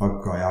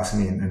guy asking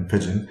me in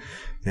Pigeon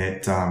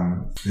that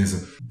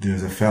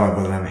there's a fellow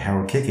by the name of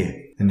Harold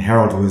Keke. And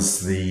Harold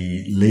was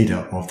the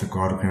leader of the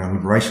Guadalcanal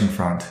Liberation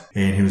Front,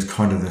 and he was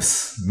kind of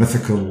this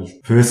mythical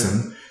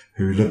person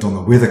who lived on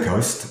the weather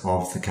coast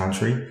of the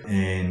country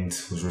and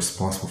was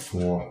responsible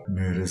for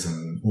murders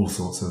and all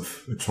sorts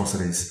of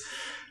atrocities.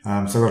 So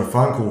I got a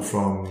phone call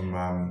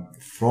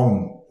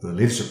from the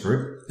leadership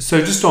group.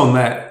 So just on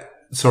that,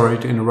 sorry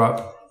to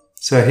interrupt.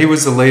 So he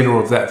was the leader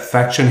of that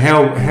faction.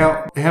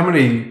 How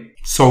many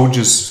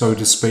soldiers, so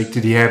to speak,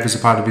 did he have as a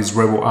part of his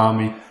rebel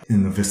army?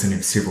 In the vicinity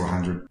of several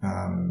hundred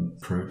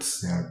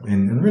recruits,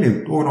 and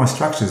really organised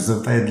structures.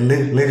 They had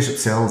leadership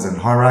cells and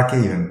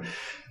hierarchy, and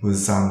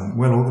was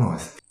well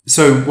organised.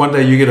 So one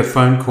day you get a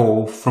phone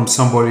call from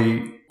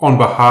somebody on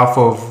behalf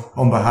of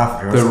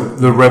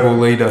the rebel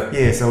leader.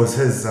 Yeah, so it was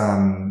his,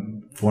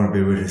 for want of a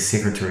better word, his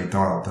secretary,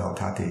 Dale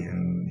Tati,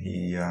 and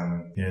he,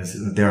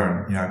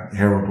 Darren,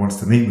 Harold wants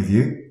to meet with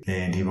you,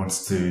 and he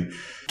wants to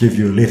give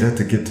you a letter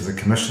to give to the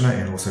commissioner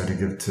and also to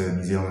give to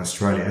New Zealand and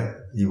Australia.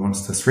 He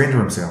wants to surrender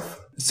himself.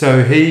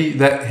 So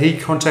he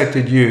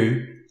contacted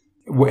you.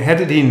 How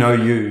did he know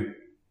you?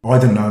 I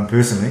didn't know him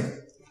personally,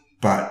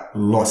 but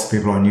lots of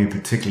people I knew,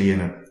 particularly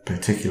in a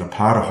particular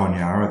part of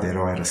Honiara that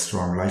I had a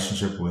strong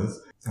relationship with.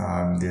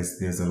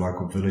 There's a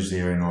local village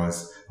there, and I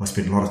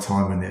spent a lot of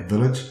time in that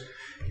village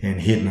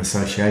and had an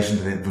association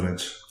to that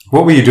village.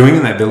 What were you doing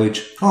in that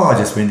village? Oh, I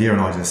just went there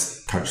and I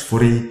just coached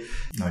footy.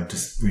 I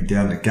just went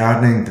down to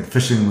gardening, to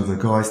fishing with the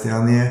guys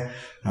down there,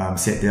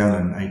 sat down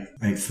and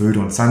ate food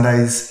on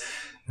Sundays.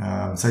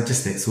 So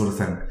just that sort of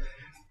thing.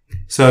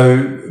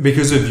 So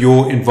because of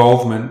your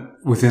involvement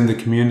within the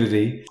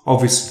community,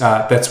 obviously,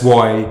 that's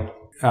why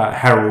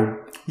Harold...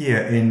 Yeah,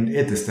 and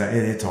at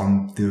that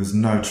time, there was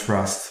no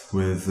trust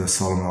with the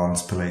Solomon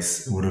Islands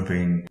police.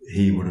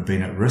 He would have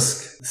been at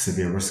risk,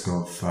 severe risk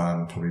of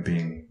probably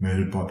being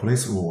murdered by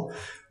police or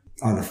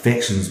other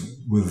factions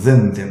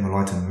within that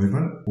Malaita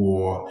movement,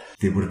 or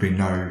there would have been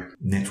no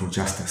natural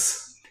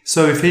justice.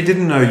 So if he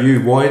didn't know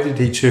you, why did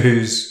he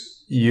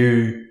choose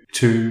you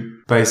to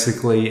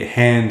basically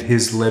hand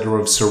his letter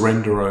of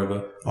surrender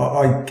over?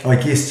 I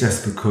guess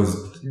just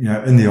because,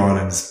 in the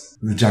islands,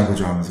 the jungle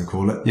drum, as we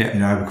call it, we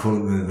call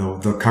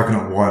it the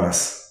coconut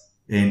wireless,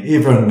 and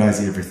everyone knows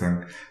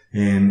everything.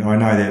 And I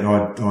know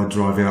that I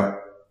drive out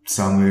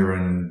somewhere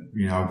and,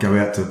 go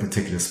out to a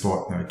particular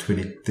spot,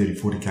 20, 30,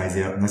 40 Ks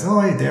out, and they say, oh,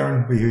 hey,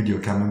 Darren, we heard you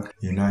were coming,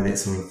 that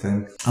sort of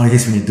thing. And I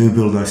guess when you do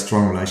build those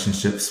strong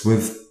relationships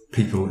with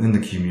people in the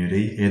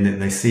community and that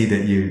they see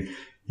that you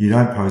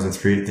don't pose a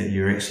threat, that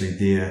you're actually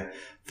there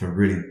for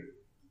really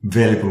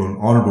valuable and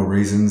honourable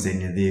reasons,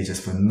 and you're there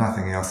just for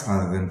nothing else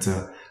other than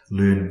to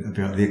learn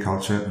about their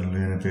culture and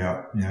learn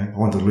about, I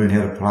want to learn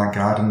how to plant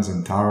gardens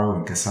and taro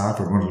and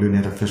cassava. I want to learn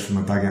how to fish from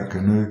a dugout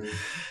canoe.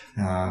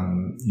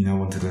 I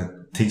wanted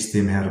to teach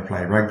them how to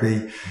play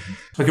rugby.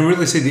 I can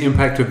really see the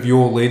impact of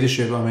your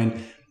leadership. I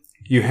mean,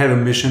 you had a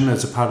mission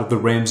as a part of the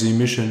Ramsey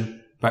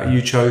mission, but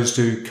you chose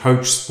to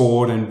coach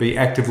sport and be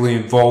actively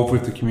involved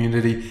with the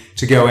community,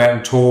 to go out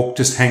and talk,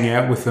 just hang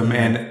out with them,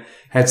 and it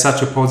had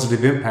such a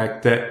positive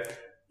impact that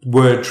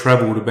word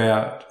travelled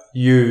about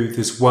you,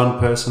 this one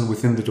person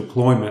within the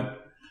deployment,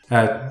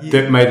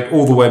 that made it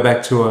all the way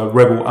back to a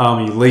rebel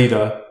army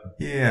leader.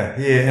 Yeah,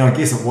 and I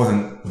guess it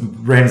wasn't,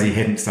 Ramsey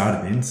hadn't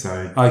started then,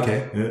 so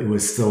okay, it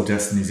was still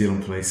just New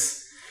Zealand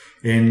police.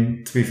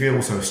 And to be fair,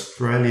 also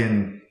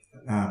Australian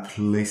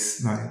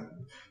police,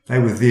 they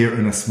were there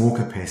in a small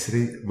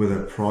capacity with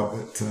a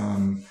private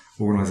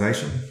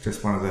organisation,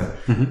 just one of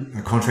the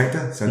a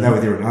contractor, so they were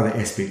there in other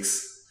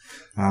aspects.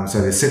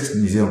 So there's 6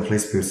 New Zealand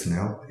police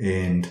personnel,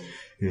 and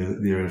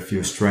there are a few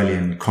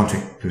Australian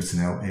contract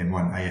personnel and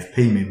 1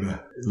 AFP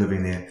member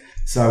living there.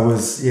 So it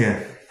was,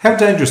 How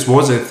dangerous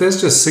was it? If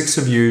there's just 6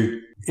 of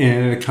you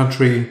in a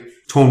country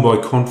torn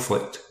by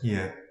conflict.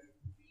 Yeah.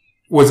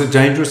 Was it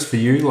dangerous for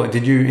you? Like,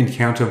 did you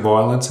encounter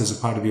violence as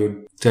a part of your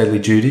daily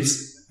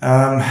duties?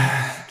 To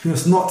be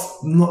honest,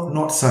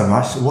 not so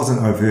much. It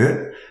wasn't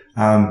overt,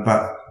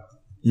 but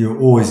you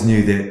always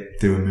knew that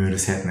there were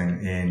murders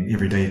happening, and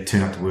every day you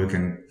turn up to work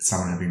and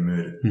someone had been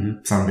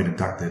murdered, someone had been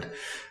abducted.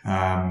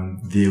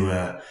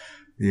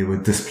 There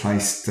were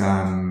displaced,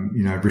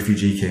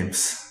 refugee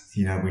camps.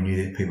 We knew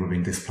that people had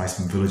been displaced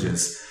from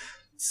villages,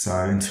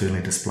 so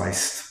internally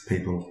displaced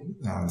people.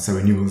 So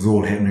we knew it was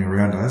all happening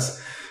around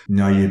us.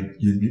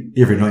 You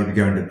every night you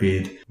go into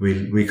bed.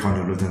 We kind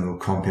of lived in a little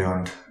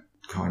compound,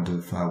 kind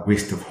of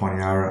west of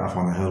Honiara, up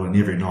on the hill, and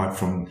every night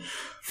from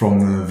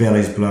the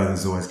valleys below,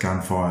 there's always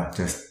gunfire,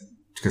 just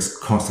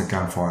just constant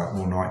gunfire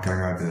all night going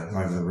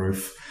over the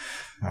roof.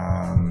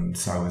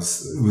 So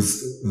it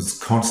was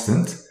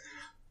constant,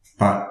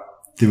 but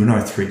there were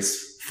no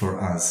threats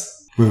for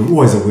us. We were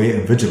always aware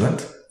and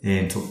vigilant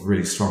and took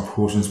really strong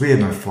precautions. We had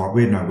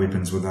no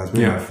weapons with us.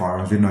 We had no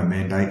firearms. We had no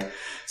mandate.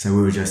 So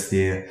we were just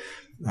there,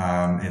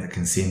 at the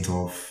consent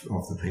of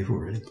the people,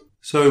 really.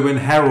 So when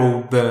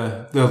Harold,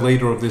 the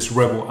leader of this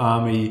rebel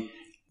army,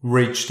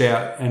 reached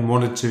out and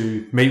wanted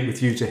to meet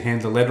with you to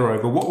hand the letter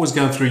over, what was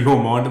going through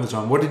your mind at the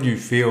time? What did you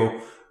feel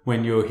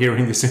when you were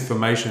hearing this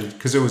information?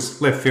 Because it was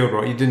left field,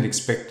 right? You didn't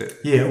expect it.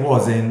 Yeah, it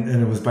was. And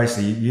it was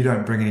basically, you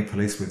don't bring any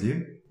police with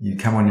you. You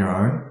come on your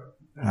own,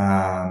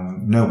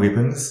 no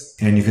weapons,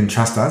 and you can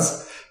trust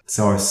us.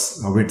 So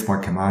I went to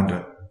my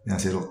commander and I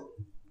said, look,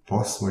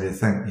 boss, what do you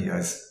think? He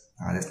goes,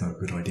 that's not a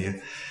good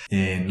idea.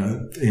 And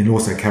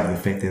also cover the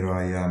fact that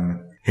I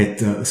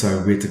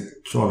so we had to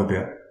drive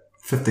about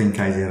 15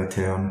 k's out of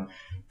town,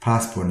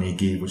 past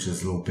Ponegi, which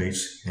is a little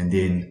beach, and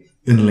then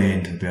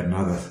inland about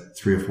another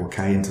 3 or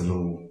 4k into a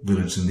little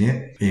village in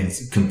there, and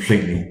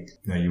completely,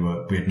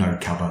 we had no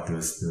cover. There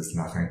was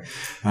nothing.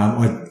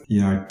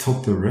 I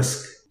took the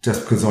risk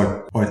just because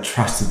I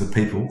trusted the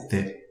people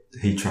that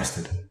he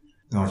trusted.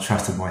 And I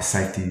trusted my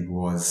safety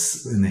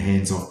was in the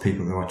hands of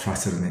people that I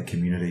trusted in that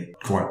community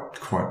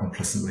quite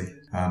implicitly.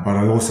 But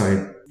I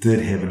also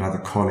did have another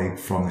colleague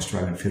from the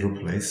Australian Federal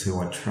Police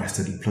who I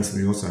trusted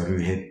implicitly also,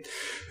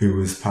 who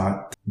was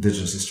part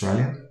Indigenous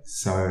Australian.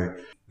 So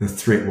the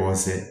threat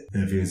was that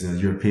if he was a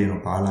European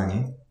or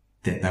Palangi,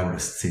 that they would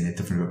have seen it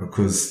differently. But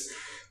because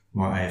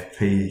my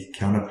AFP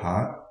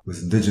counterpart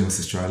was Indigenous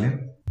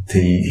Australian,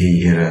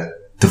 he had a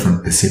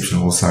different perception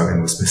also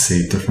and was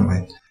perceived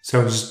differently.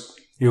 So it was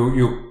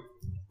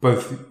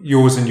both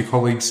yours and your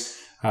colleagues'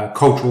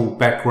 cultural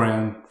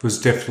background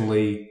was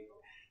definitely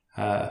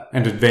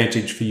an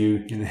advantage for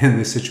you in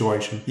this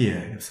situation.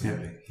 Yeah,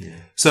 absolutely. Yeah.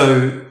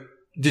 So,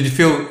 did you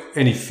feel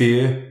any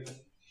fear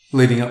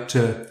leading up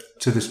to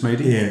this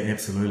meeting? Yeah,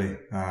 absolutely.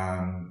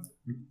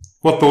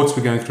 What thoughts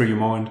were going through your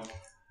mind?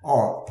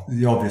 Oh,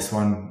 the obvious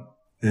one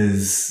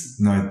is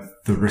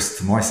the risk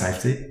to my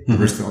safety, the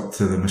risk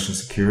to the mission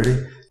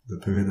security,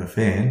 the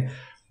fan.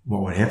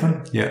 What would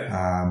happen? Yeah.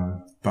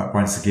 But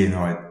once again,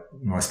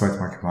 when I spoke to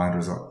my commander, I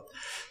was like,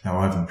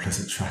 I have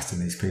implicit trust in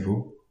these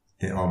people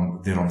that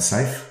I'm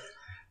safe.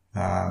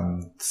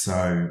 But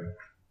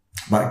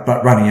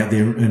running out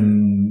there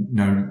and,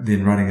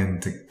 then running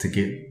in to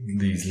get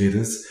these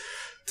letters,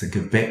 to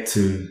give back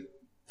to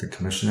the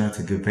commissioner,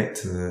 to give back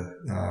to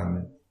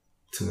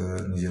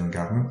the New Zealand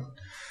government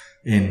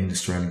and the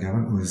Australian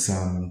government was,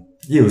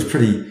 it was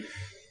pretty,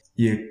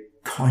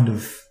 kind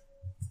of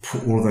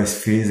put all of those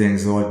fears and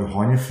anxiety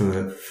behind you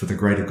for the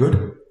greater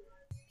good.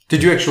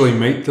 Did you actually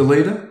meet the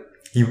leader?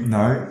 He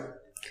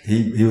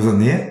was in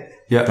there.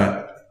 Yeah.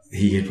 But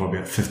he had probably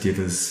about 50 of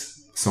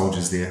his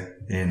soldiers there,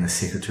 and the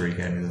secretary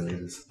gave me the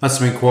letters. Must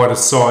have been quite a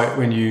sight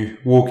when you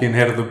walk in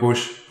out of the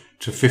bush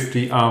to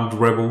 50 armed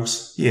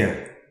rebels.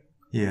 Yeah.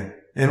 And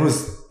it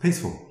was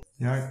peaceful.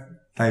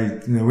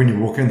 When you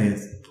walk in there,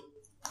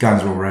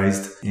 guns are all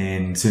raised,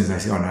 and as soon as they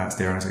say, "Oh no, it's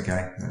Darren," it's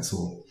okay. That's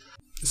all.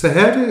 So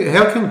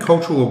how can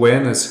cultural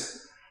awareness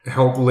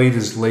help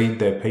leaders lead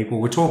their people?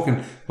 We're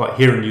talking like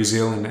here in New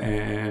Zealand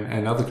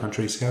and other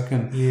countries. How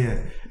can... Yeah.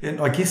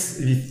 And I guess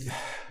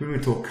when we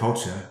talk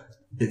culture,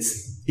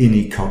 it's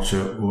any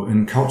culture,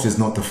 and culture is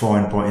not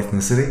defined by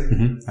ethnicity.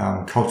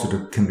 Mm-hmm.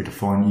 Culture can be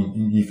defined.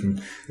 You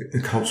can,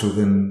 a culture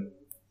within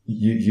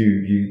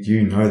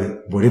you know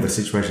that whatever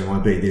situation it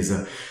might be,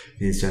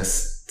 there's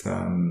just,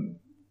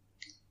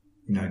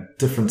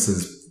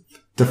 differences,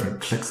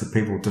 different cliques of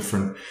people,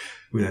 different,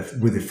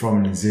 whether they're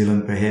from New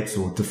Zealand perhaps,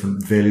 or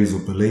different values or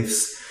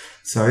beliefs.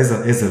 So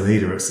as a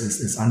leader,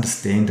 it's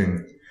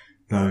understanding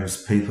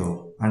those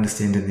people,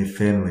 understanding their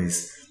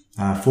families.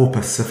 For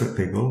Pacific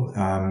people,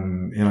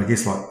 and I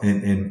guess like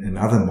in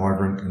other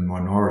migrant and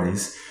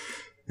minorities,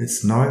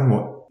 it's knowing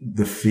what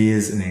the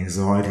fears and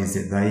anxieties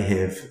that they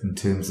have in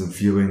terms of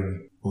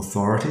viewing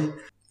authority.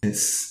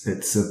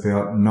 It's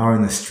about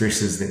knowing the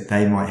stresses that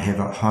they might have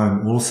at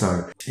home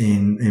also,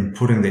 and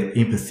putting that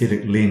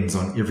empathetic lens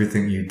on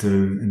everything you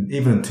do, and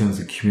even in terms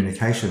of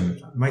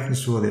communication, making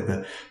sure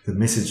that the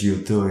message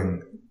you're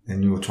doing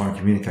and you're trying to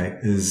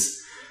communicate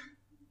is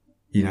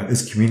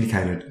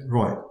communicated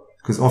right.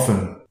 Because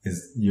often,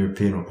 as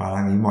European or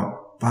Palangi, you might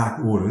bark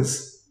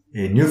orders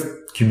and you've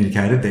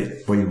communicated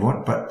that what you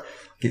want, but it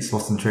gets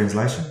lost in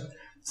translation.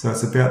 So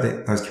it's about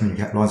those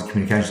lines of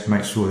communication to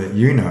make sure that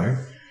you know,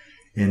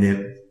 and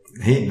that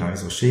he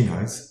knows or she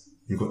knows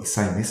you've got the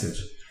same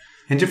message.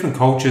 In different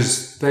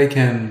cultures, they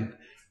can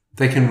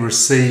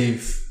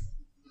receive,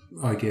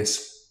 I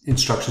guess,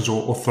 instructions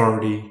or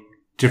authority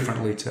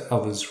differently to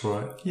others,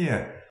 right?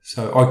 Yeah.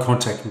 So eye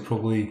contact would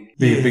probably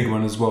be a big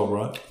one as well,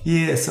 right?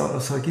 Yeah. So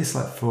I guess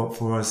like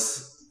for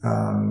us,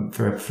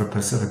 for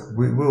Pacific,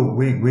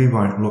 we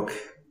won't look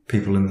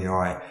people in the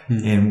eye,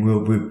 and we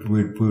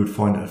would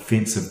find it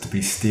offensive to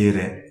be stared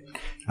at,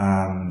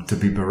 to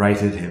be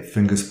berated, have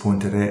fingers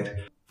pointed at.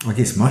 I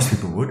guess most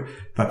people would,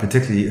 but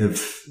particularly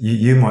if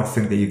you might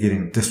think that you're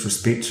getting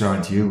disrespect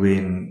shown to you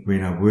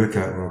when a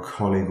worker or a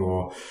colleague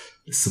or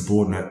a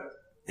subordinate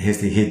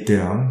has their head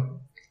down,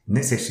 and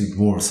that's actually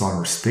more a sign of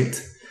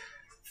respect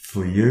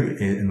for you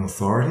in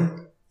authority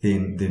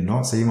than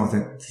not. So you might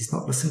think, he's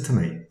not listening to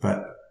me,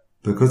 but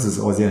because it's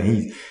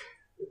Aussie,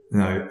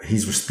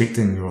 he's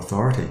respecting your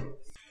authority.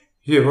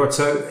 Yeah, right.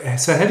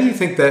 So how do you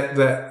think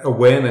that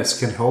awareness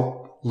can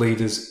help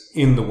leaders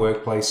in the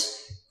workplace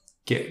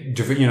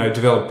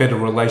develop better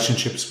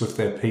relationships with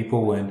their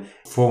people and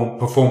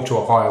perform to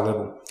a higher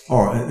level?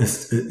 It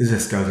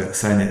just goes without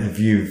saying that if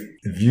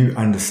you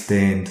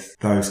understand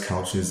those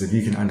cultures, if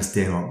you can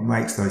understand what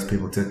makes those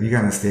people tick, you can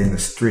understand the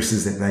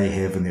stresses that they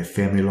have in their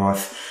family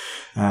life,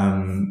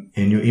 and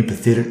you're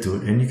empathetic to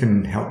it, and you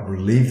can help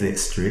relieve that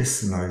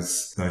stress and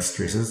those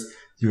stresses,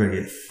 you're going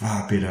to get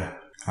far better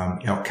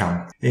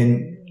outcome.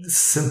 And the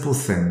simple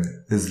thing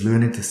is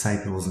learning to say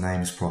people's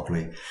names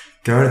properly.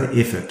 Go to the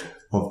effort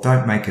of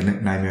don't make a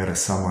nickname out of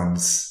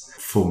someone's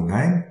full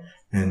name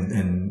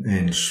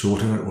and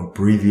shorten it or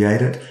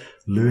abbreviate it.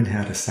 Learn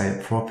how to say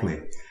it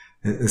properly.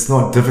 It's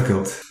not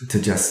difficult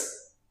to just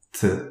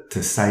to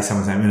say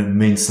someone's name, and it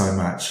means so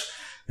much.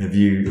 If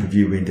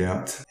you went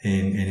out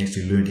and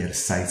actually learned how to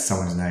say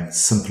someone's name,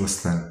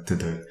 simplest thing to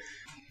do.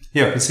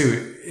 Yeah, I can see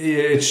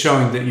it's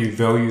showing that you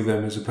value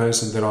them as a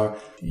person, that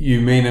you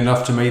mean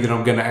enough to me that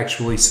I'm going to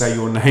actually say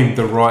your name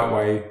the right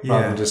way,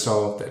 rather than just,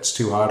 that's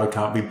too hard, I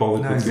can't be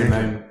bothered with your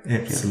name.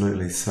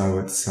 Absolutely. Yeah. So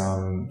it's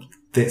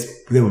that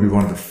would be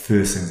one of the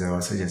first things I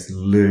would say, just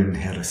learn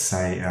how to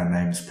say our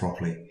names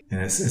properly.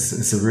 And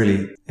it's a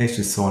really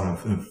actually sign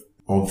of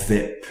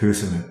that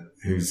person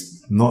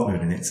who's not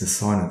learning that. It's a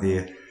sign of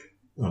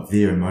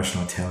their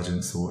emotional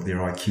intelligence or their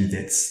IQ,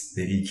 that's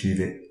their EQ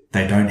that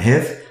they don't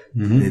have.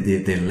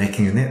 Mm-hmm. They're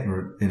lacking in that,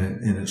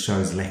 and it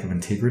shows lack of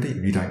integrity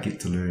if you don't get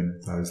to learn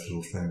those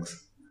little things.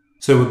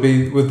 So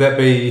would that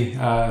be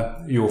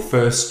your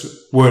first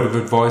word of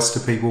advice to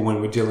people when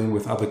we're dealing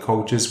with other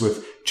cultures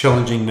with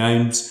challenging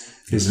names?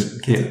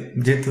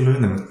 Get to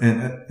learn them,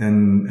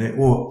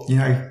 or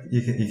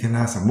you can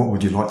ask them, what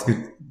would you like to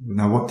get?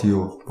 What's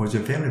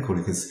your family call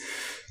you? Because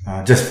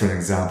just for an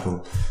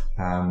example,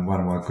 one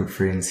of my good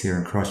friends here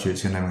in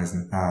Christchurch, her name is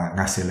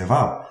Ngase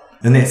Levau.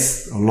 And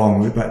that's a long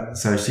word, but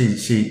so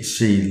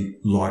she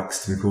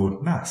likes to be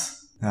called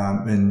Nas.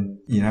 And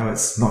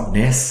it's not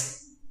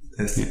Nas,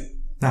 it's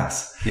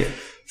Nas. Yeah.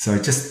 So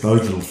just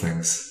those little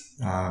things.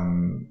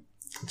 And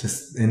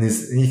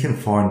you can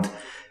find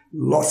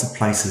lots of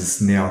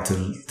places now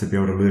to be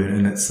able to learn,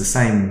 and it's the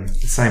same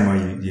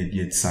way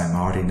you'd say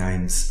Māori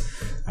names,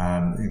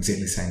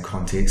 exactly the same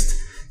context.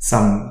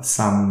 Some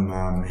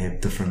have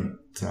different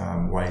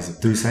ways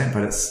of doing it,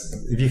 but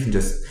if you can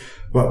just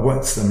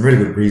what's some really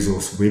good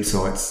resource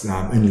websites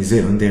in New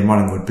Zealand, then one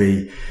of them would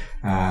be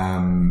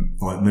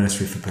like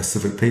Ministry for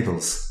Pacific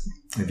Peoples.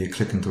 If you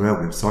click into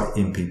our website,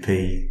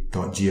 mpp.govt.nz,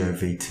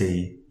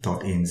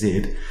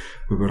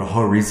 we've got a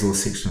whole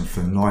resource section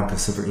for 9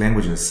 Pacific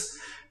languages,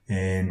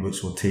 and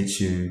which will teach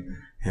you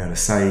how to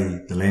say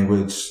the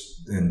language,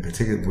 in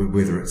particular,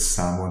 whether it's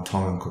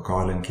Wontonga, Cook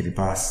Island,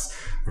 Kiribati,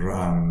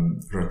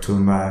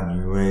 Rotuma,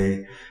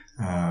 Niue,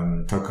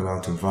 Tokelau,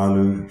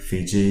 Tuvalu,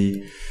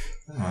 Fiji,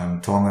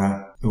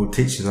 Tonga. It will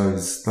teach you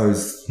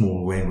those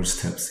small language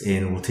tips,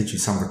 and it will teach you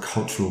some of the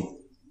cultural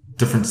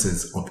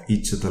differences of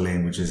each of the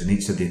languages and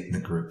each of the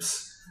ethnic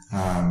groups.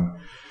 So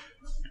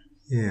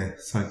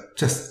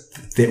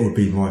just that would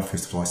be my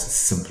first advice,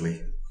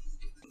 simply.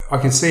 I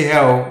can see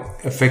how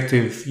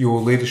effective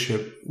your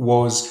leadership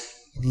was.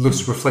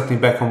 Reflecting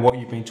back on what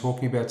you've been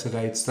talking about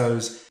today, it's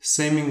those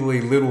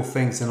seemingly little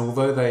things, and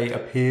although they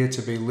appear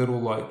to be little,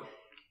 like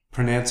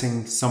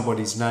pronouncing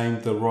somebody's name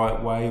the right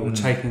way, or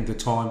taking the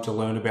time to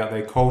learn about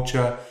their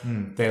culture,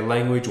 their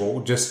language,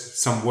 or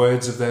just some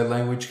words of their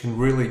language, can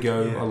really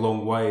go a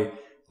long way.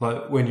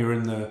 Like when you're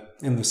in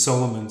the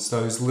Solomons,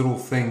 those little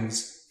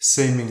things,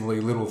 seemingly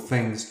little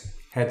things,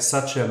 had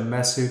such a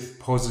massive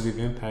positive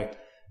impact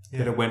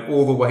that it went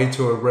all the way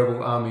to a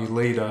rebel army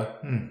leader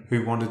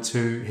who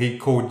he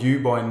called you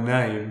by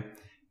name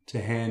to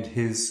hand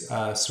his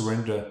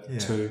surrender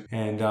to.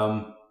 And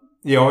I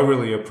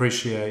really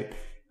appreciate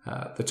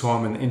the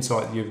time and the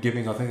insight that you're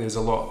giving. I think there's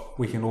a lot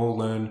we can all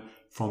learn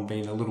from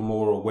being a little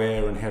more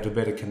aware and how to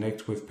better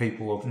connect with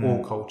people of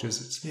all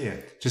cultures.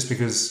 Just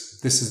because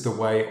this is the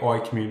way I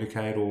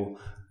communicate, or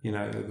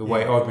the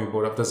way I've been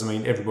brought up, doesn't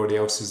mean everybody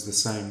else is the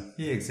same.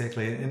 Yeah,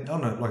 exactly. And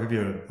if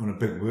you're on a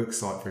big work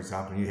site, for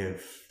example, you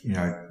have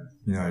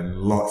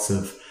lots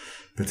of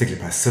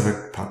particularly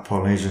Pacific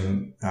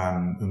Polynesian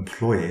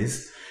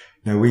employees.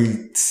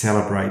 We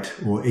celebrate,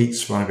 or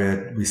each one of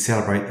we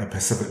celebrate a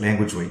Pacific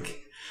Language Week.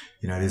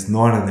 There's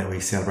 9 of them that we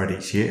celebrate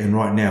each year, and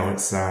right now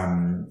it's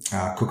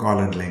Cook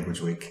Island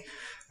Language Week,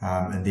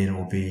 and then it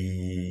will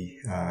be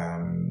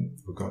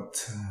we've got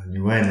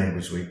Niuean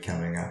Language Week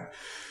coming up.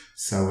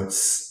 So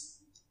it's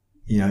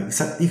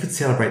so you could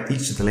celebrate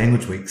each of the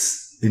language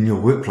weeks in your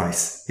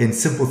workplace, and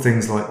simple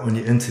things like on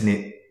your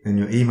internet and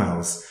your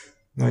emails.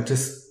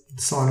 Just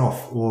sign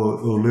off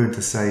or learn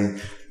to say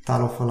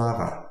talofa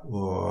lava,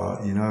 or,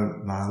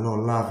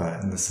 mahalo lava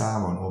in the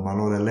Samoan, or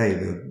malora lei,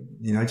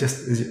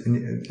 just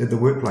at the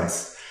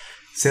workplace.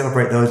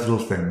 Celebrate those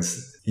little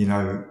things.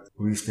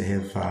 We used to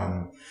have,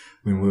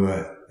 when we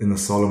were in the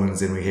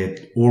Solomons and we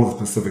had all of the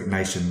Pacific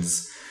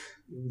nations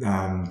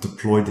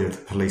deployed there, the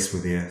police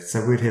were there.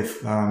 So we'd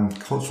have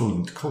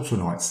cultural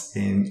nights,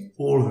 and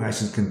all of the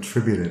nations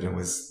contributed. And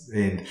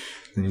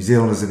the New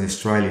Zealanders and the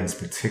Australians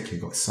particularly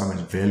got so much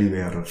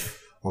value out of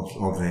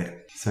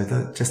that. So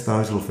just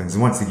those little things.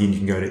 And once again, you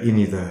can go to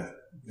any of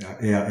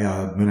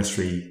our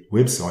ministry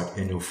website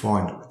and you'll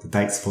find the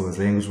dates for the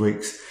language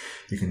weeks.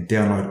 You can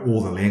download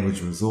all the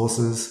language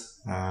resources.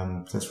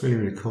 So it's really,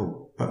 really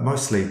cool. But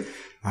mostly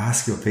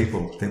ask your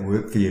people that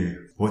work for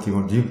you, what do you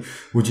want to do?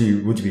 Would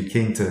you be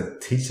keen to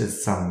teach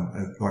us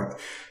some, like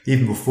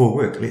even before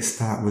work, let's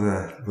start with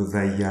a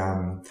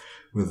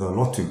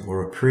lotu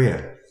or a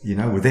prayer,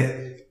 would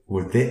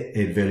that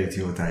add value to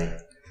your day?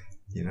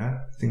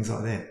 Things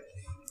like that.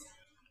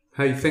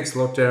 Hey, thanks a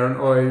lot, Darren.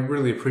 I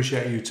really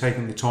appreciate you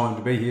taking the time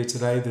to be here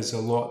today. There's a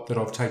lot that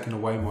I've taken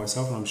away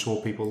myself, and I'm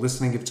sure people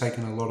listening have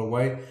taken a lot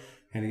away.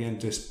 And again,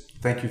 just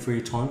thank you for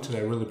your time today.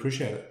 I really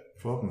appreciate it.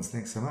 Problems.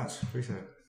 Thanks so much. Appreciate it.